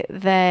say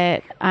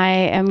that I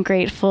am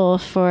grateful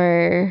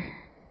for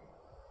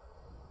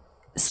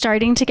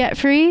starting to get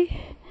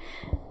free,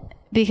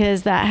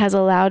 because that has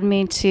allowed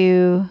me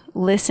to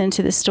listen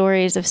to the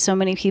stories of so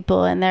many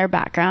people and their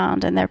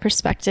background and their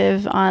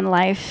perspective on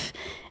life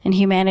and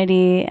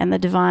humanity and the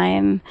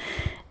divine.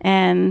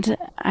 And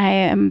I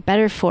am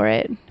better for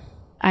it.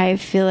 I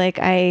feel like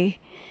I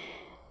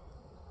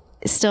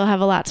still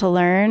have a lot to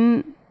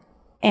learn,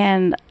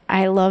 and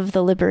I love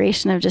the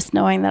liberation of just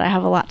knowing that I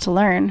have a lot to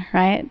learn,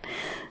 right?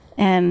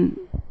 And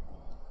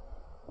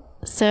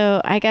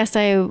so I guess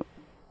I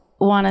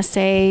want to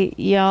say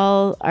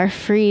y'all are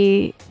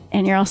free,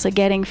 and you're also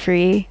getting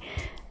free.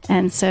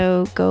 And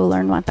so go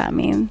learn what that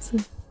means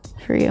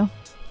for you.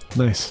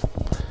 Nice.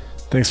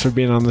 Thanks for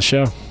being on the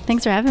show.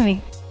 Thanks for having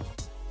me.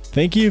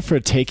 Thank you for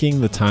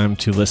taking the time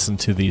to listen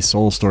to the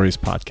Soul Stories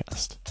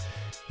podcast.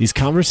 These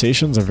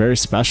conversations are very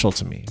special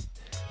to me.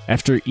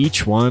 After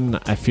each one,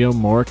 I feel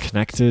more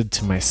connected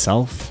to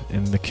myself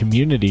and the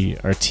community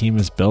our team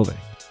is building.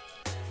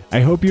 I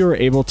hope you are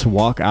able to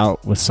walk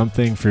out with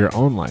something for your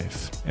own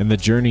life and the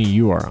journey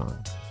you are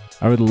on.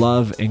 I would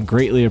love and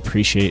greatly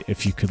appreciate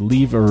if you could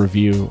leave a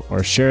review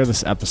or share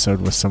this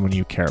episode with someone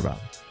you care about.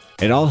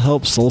 It all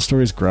helps Soul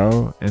Stories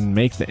grow and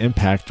make the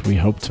impact we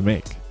hope to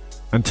make.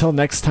 Until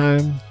next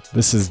time,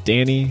 this is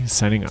Danny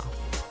signing off.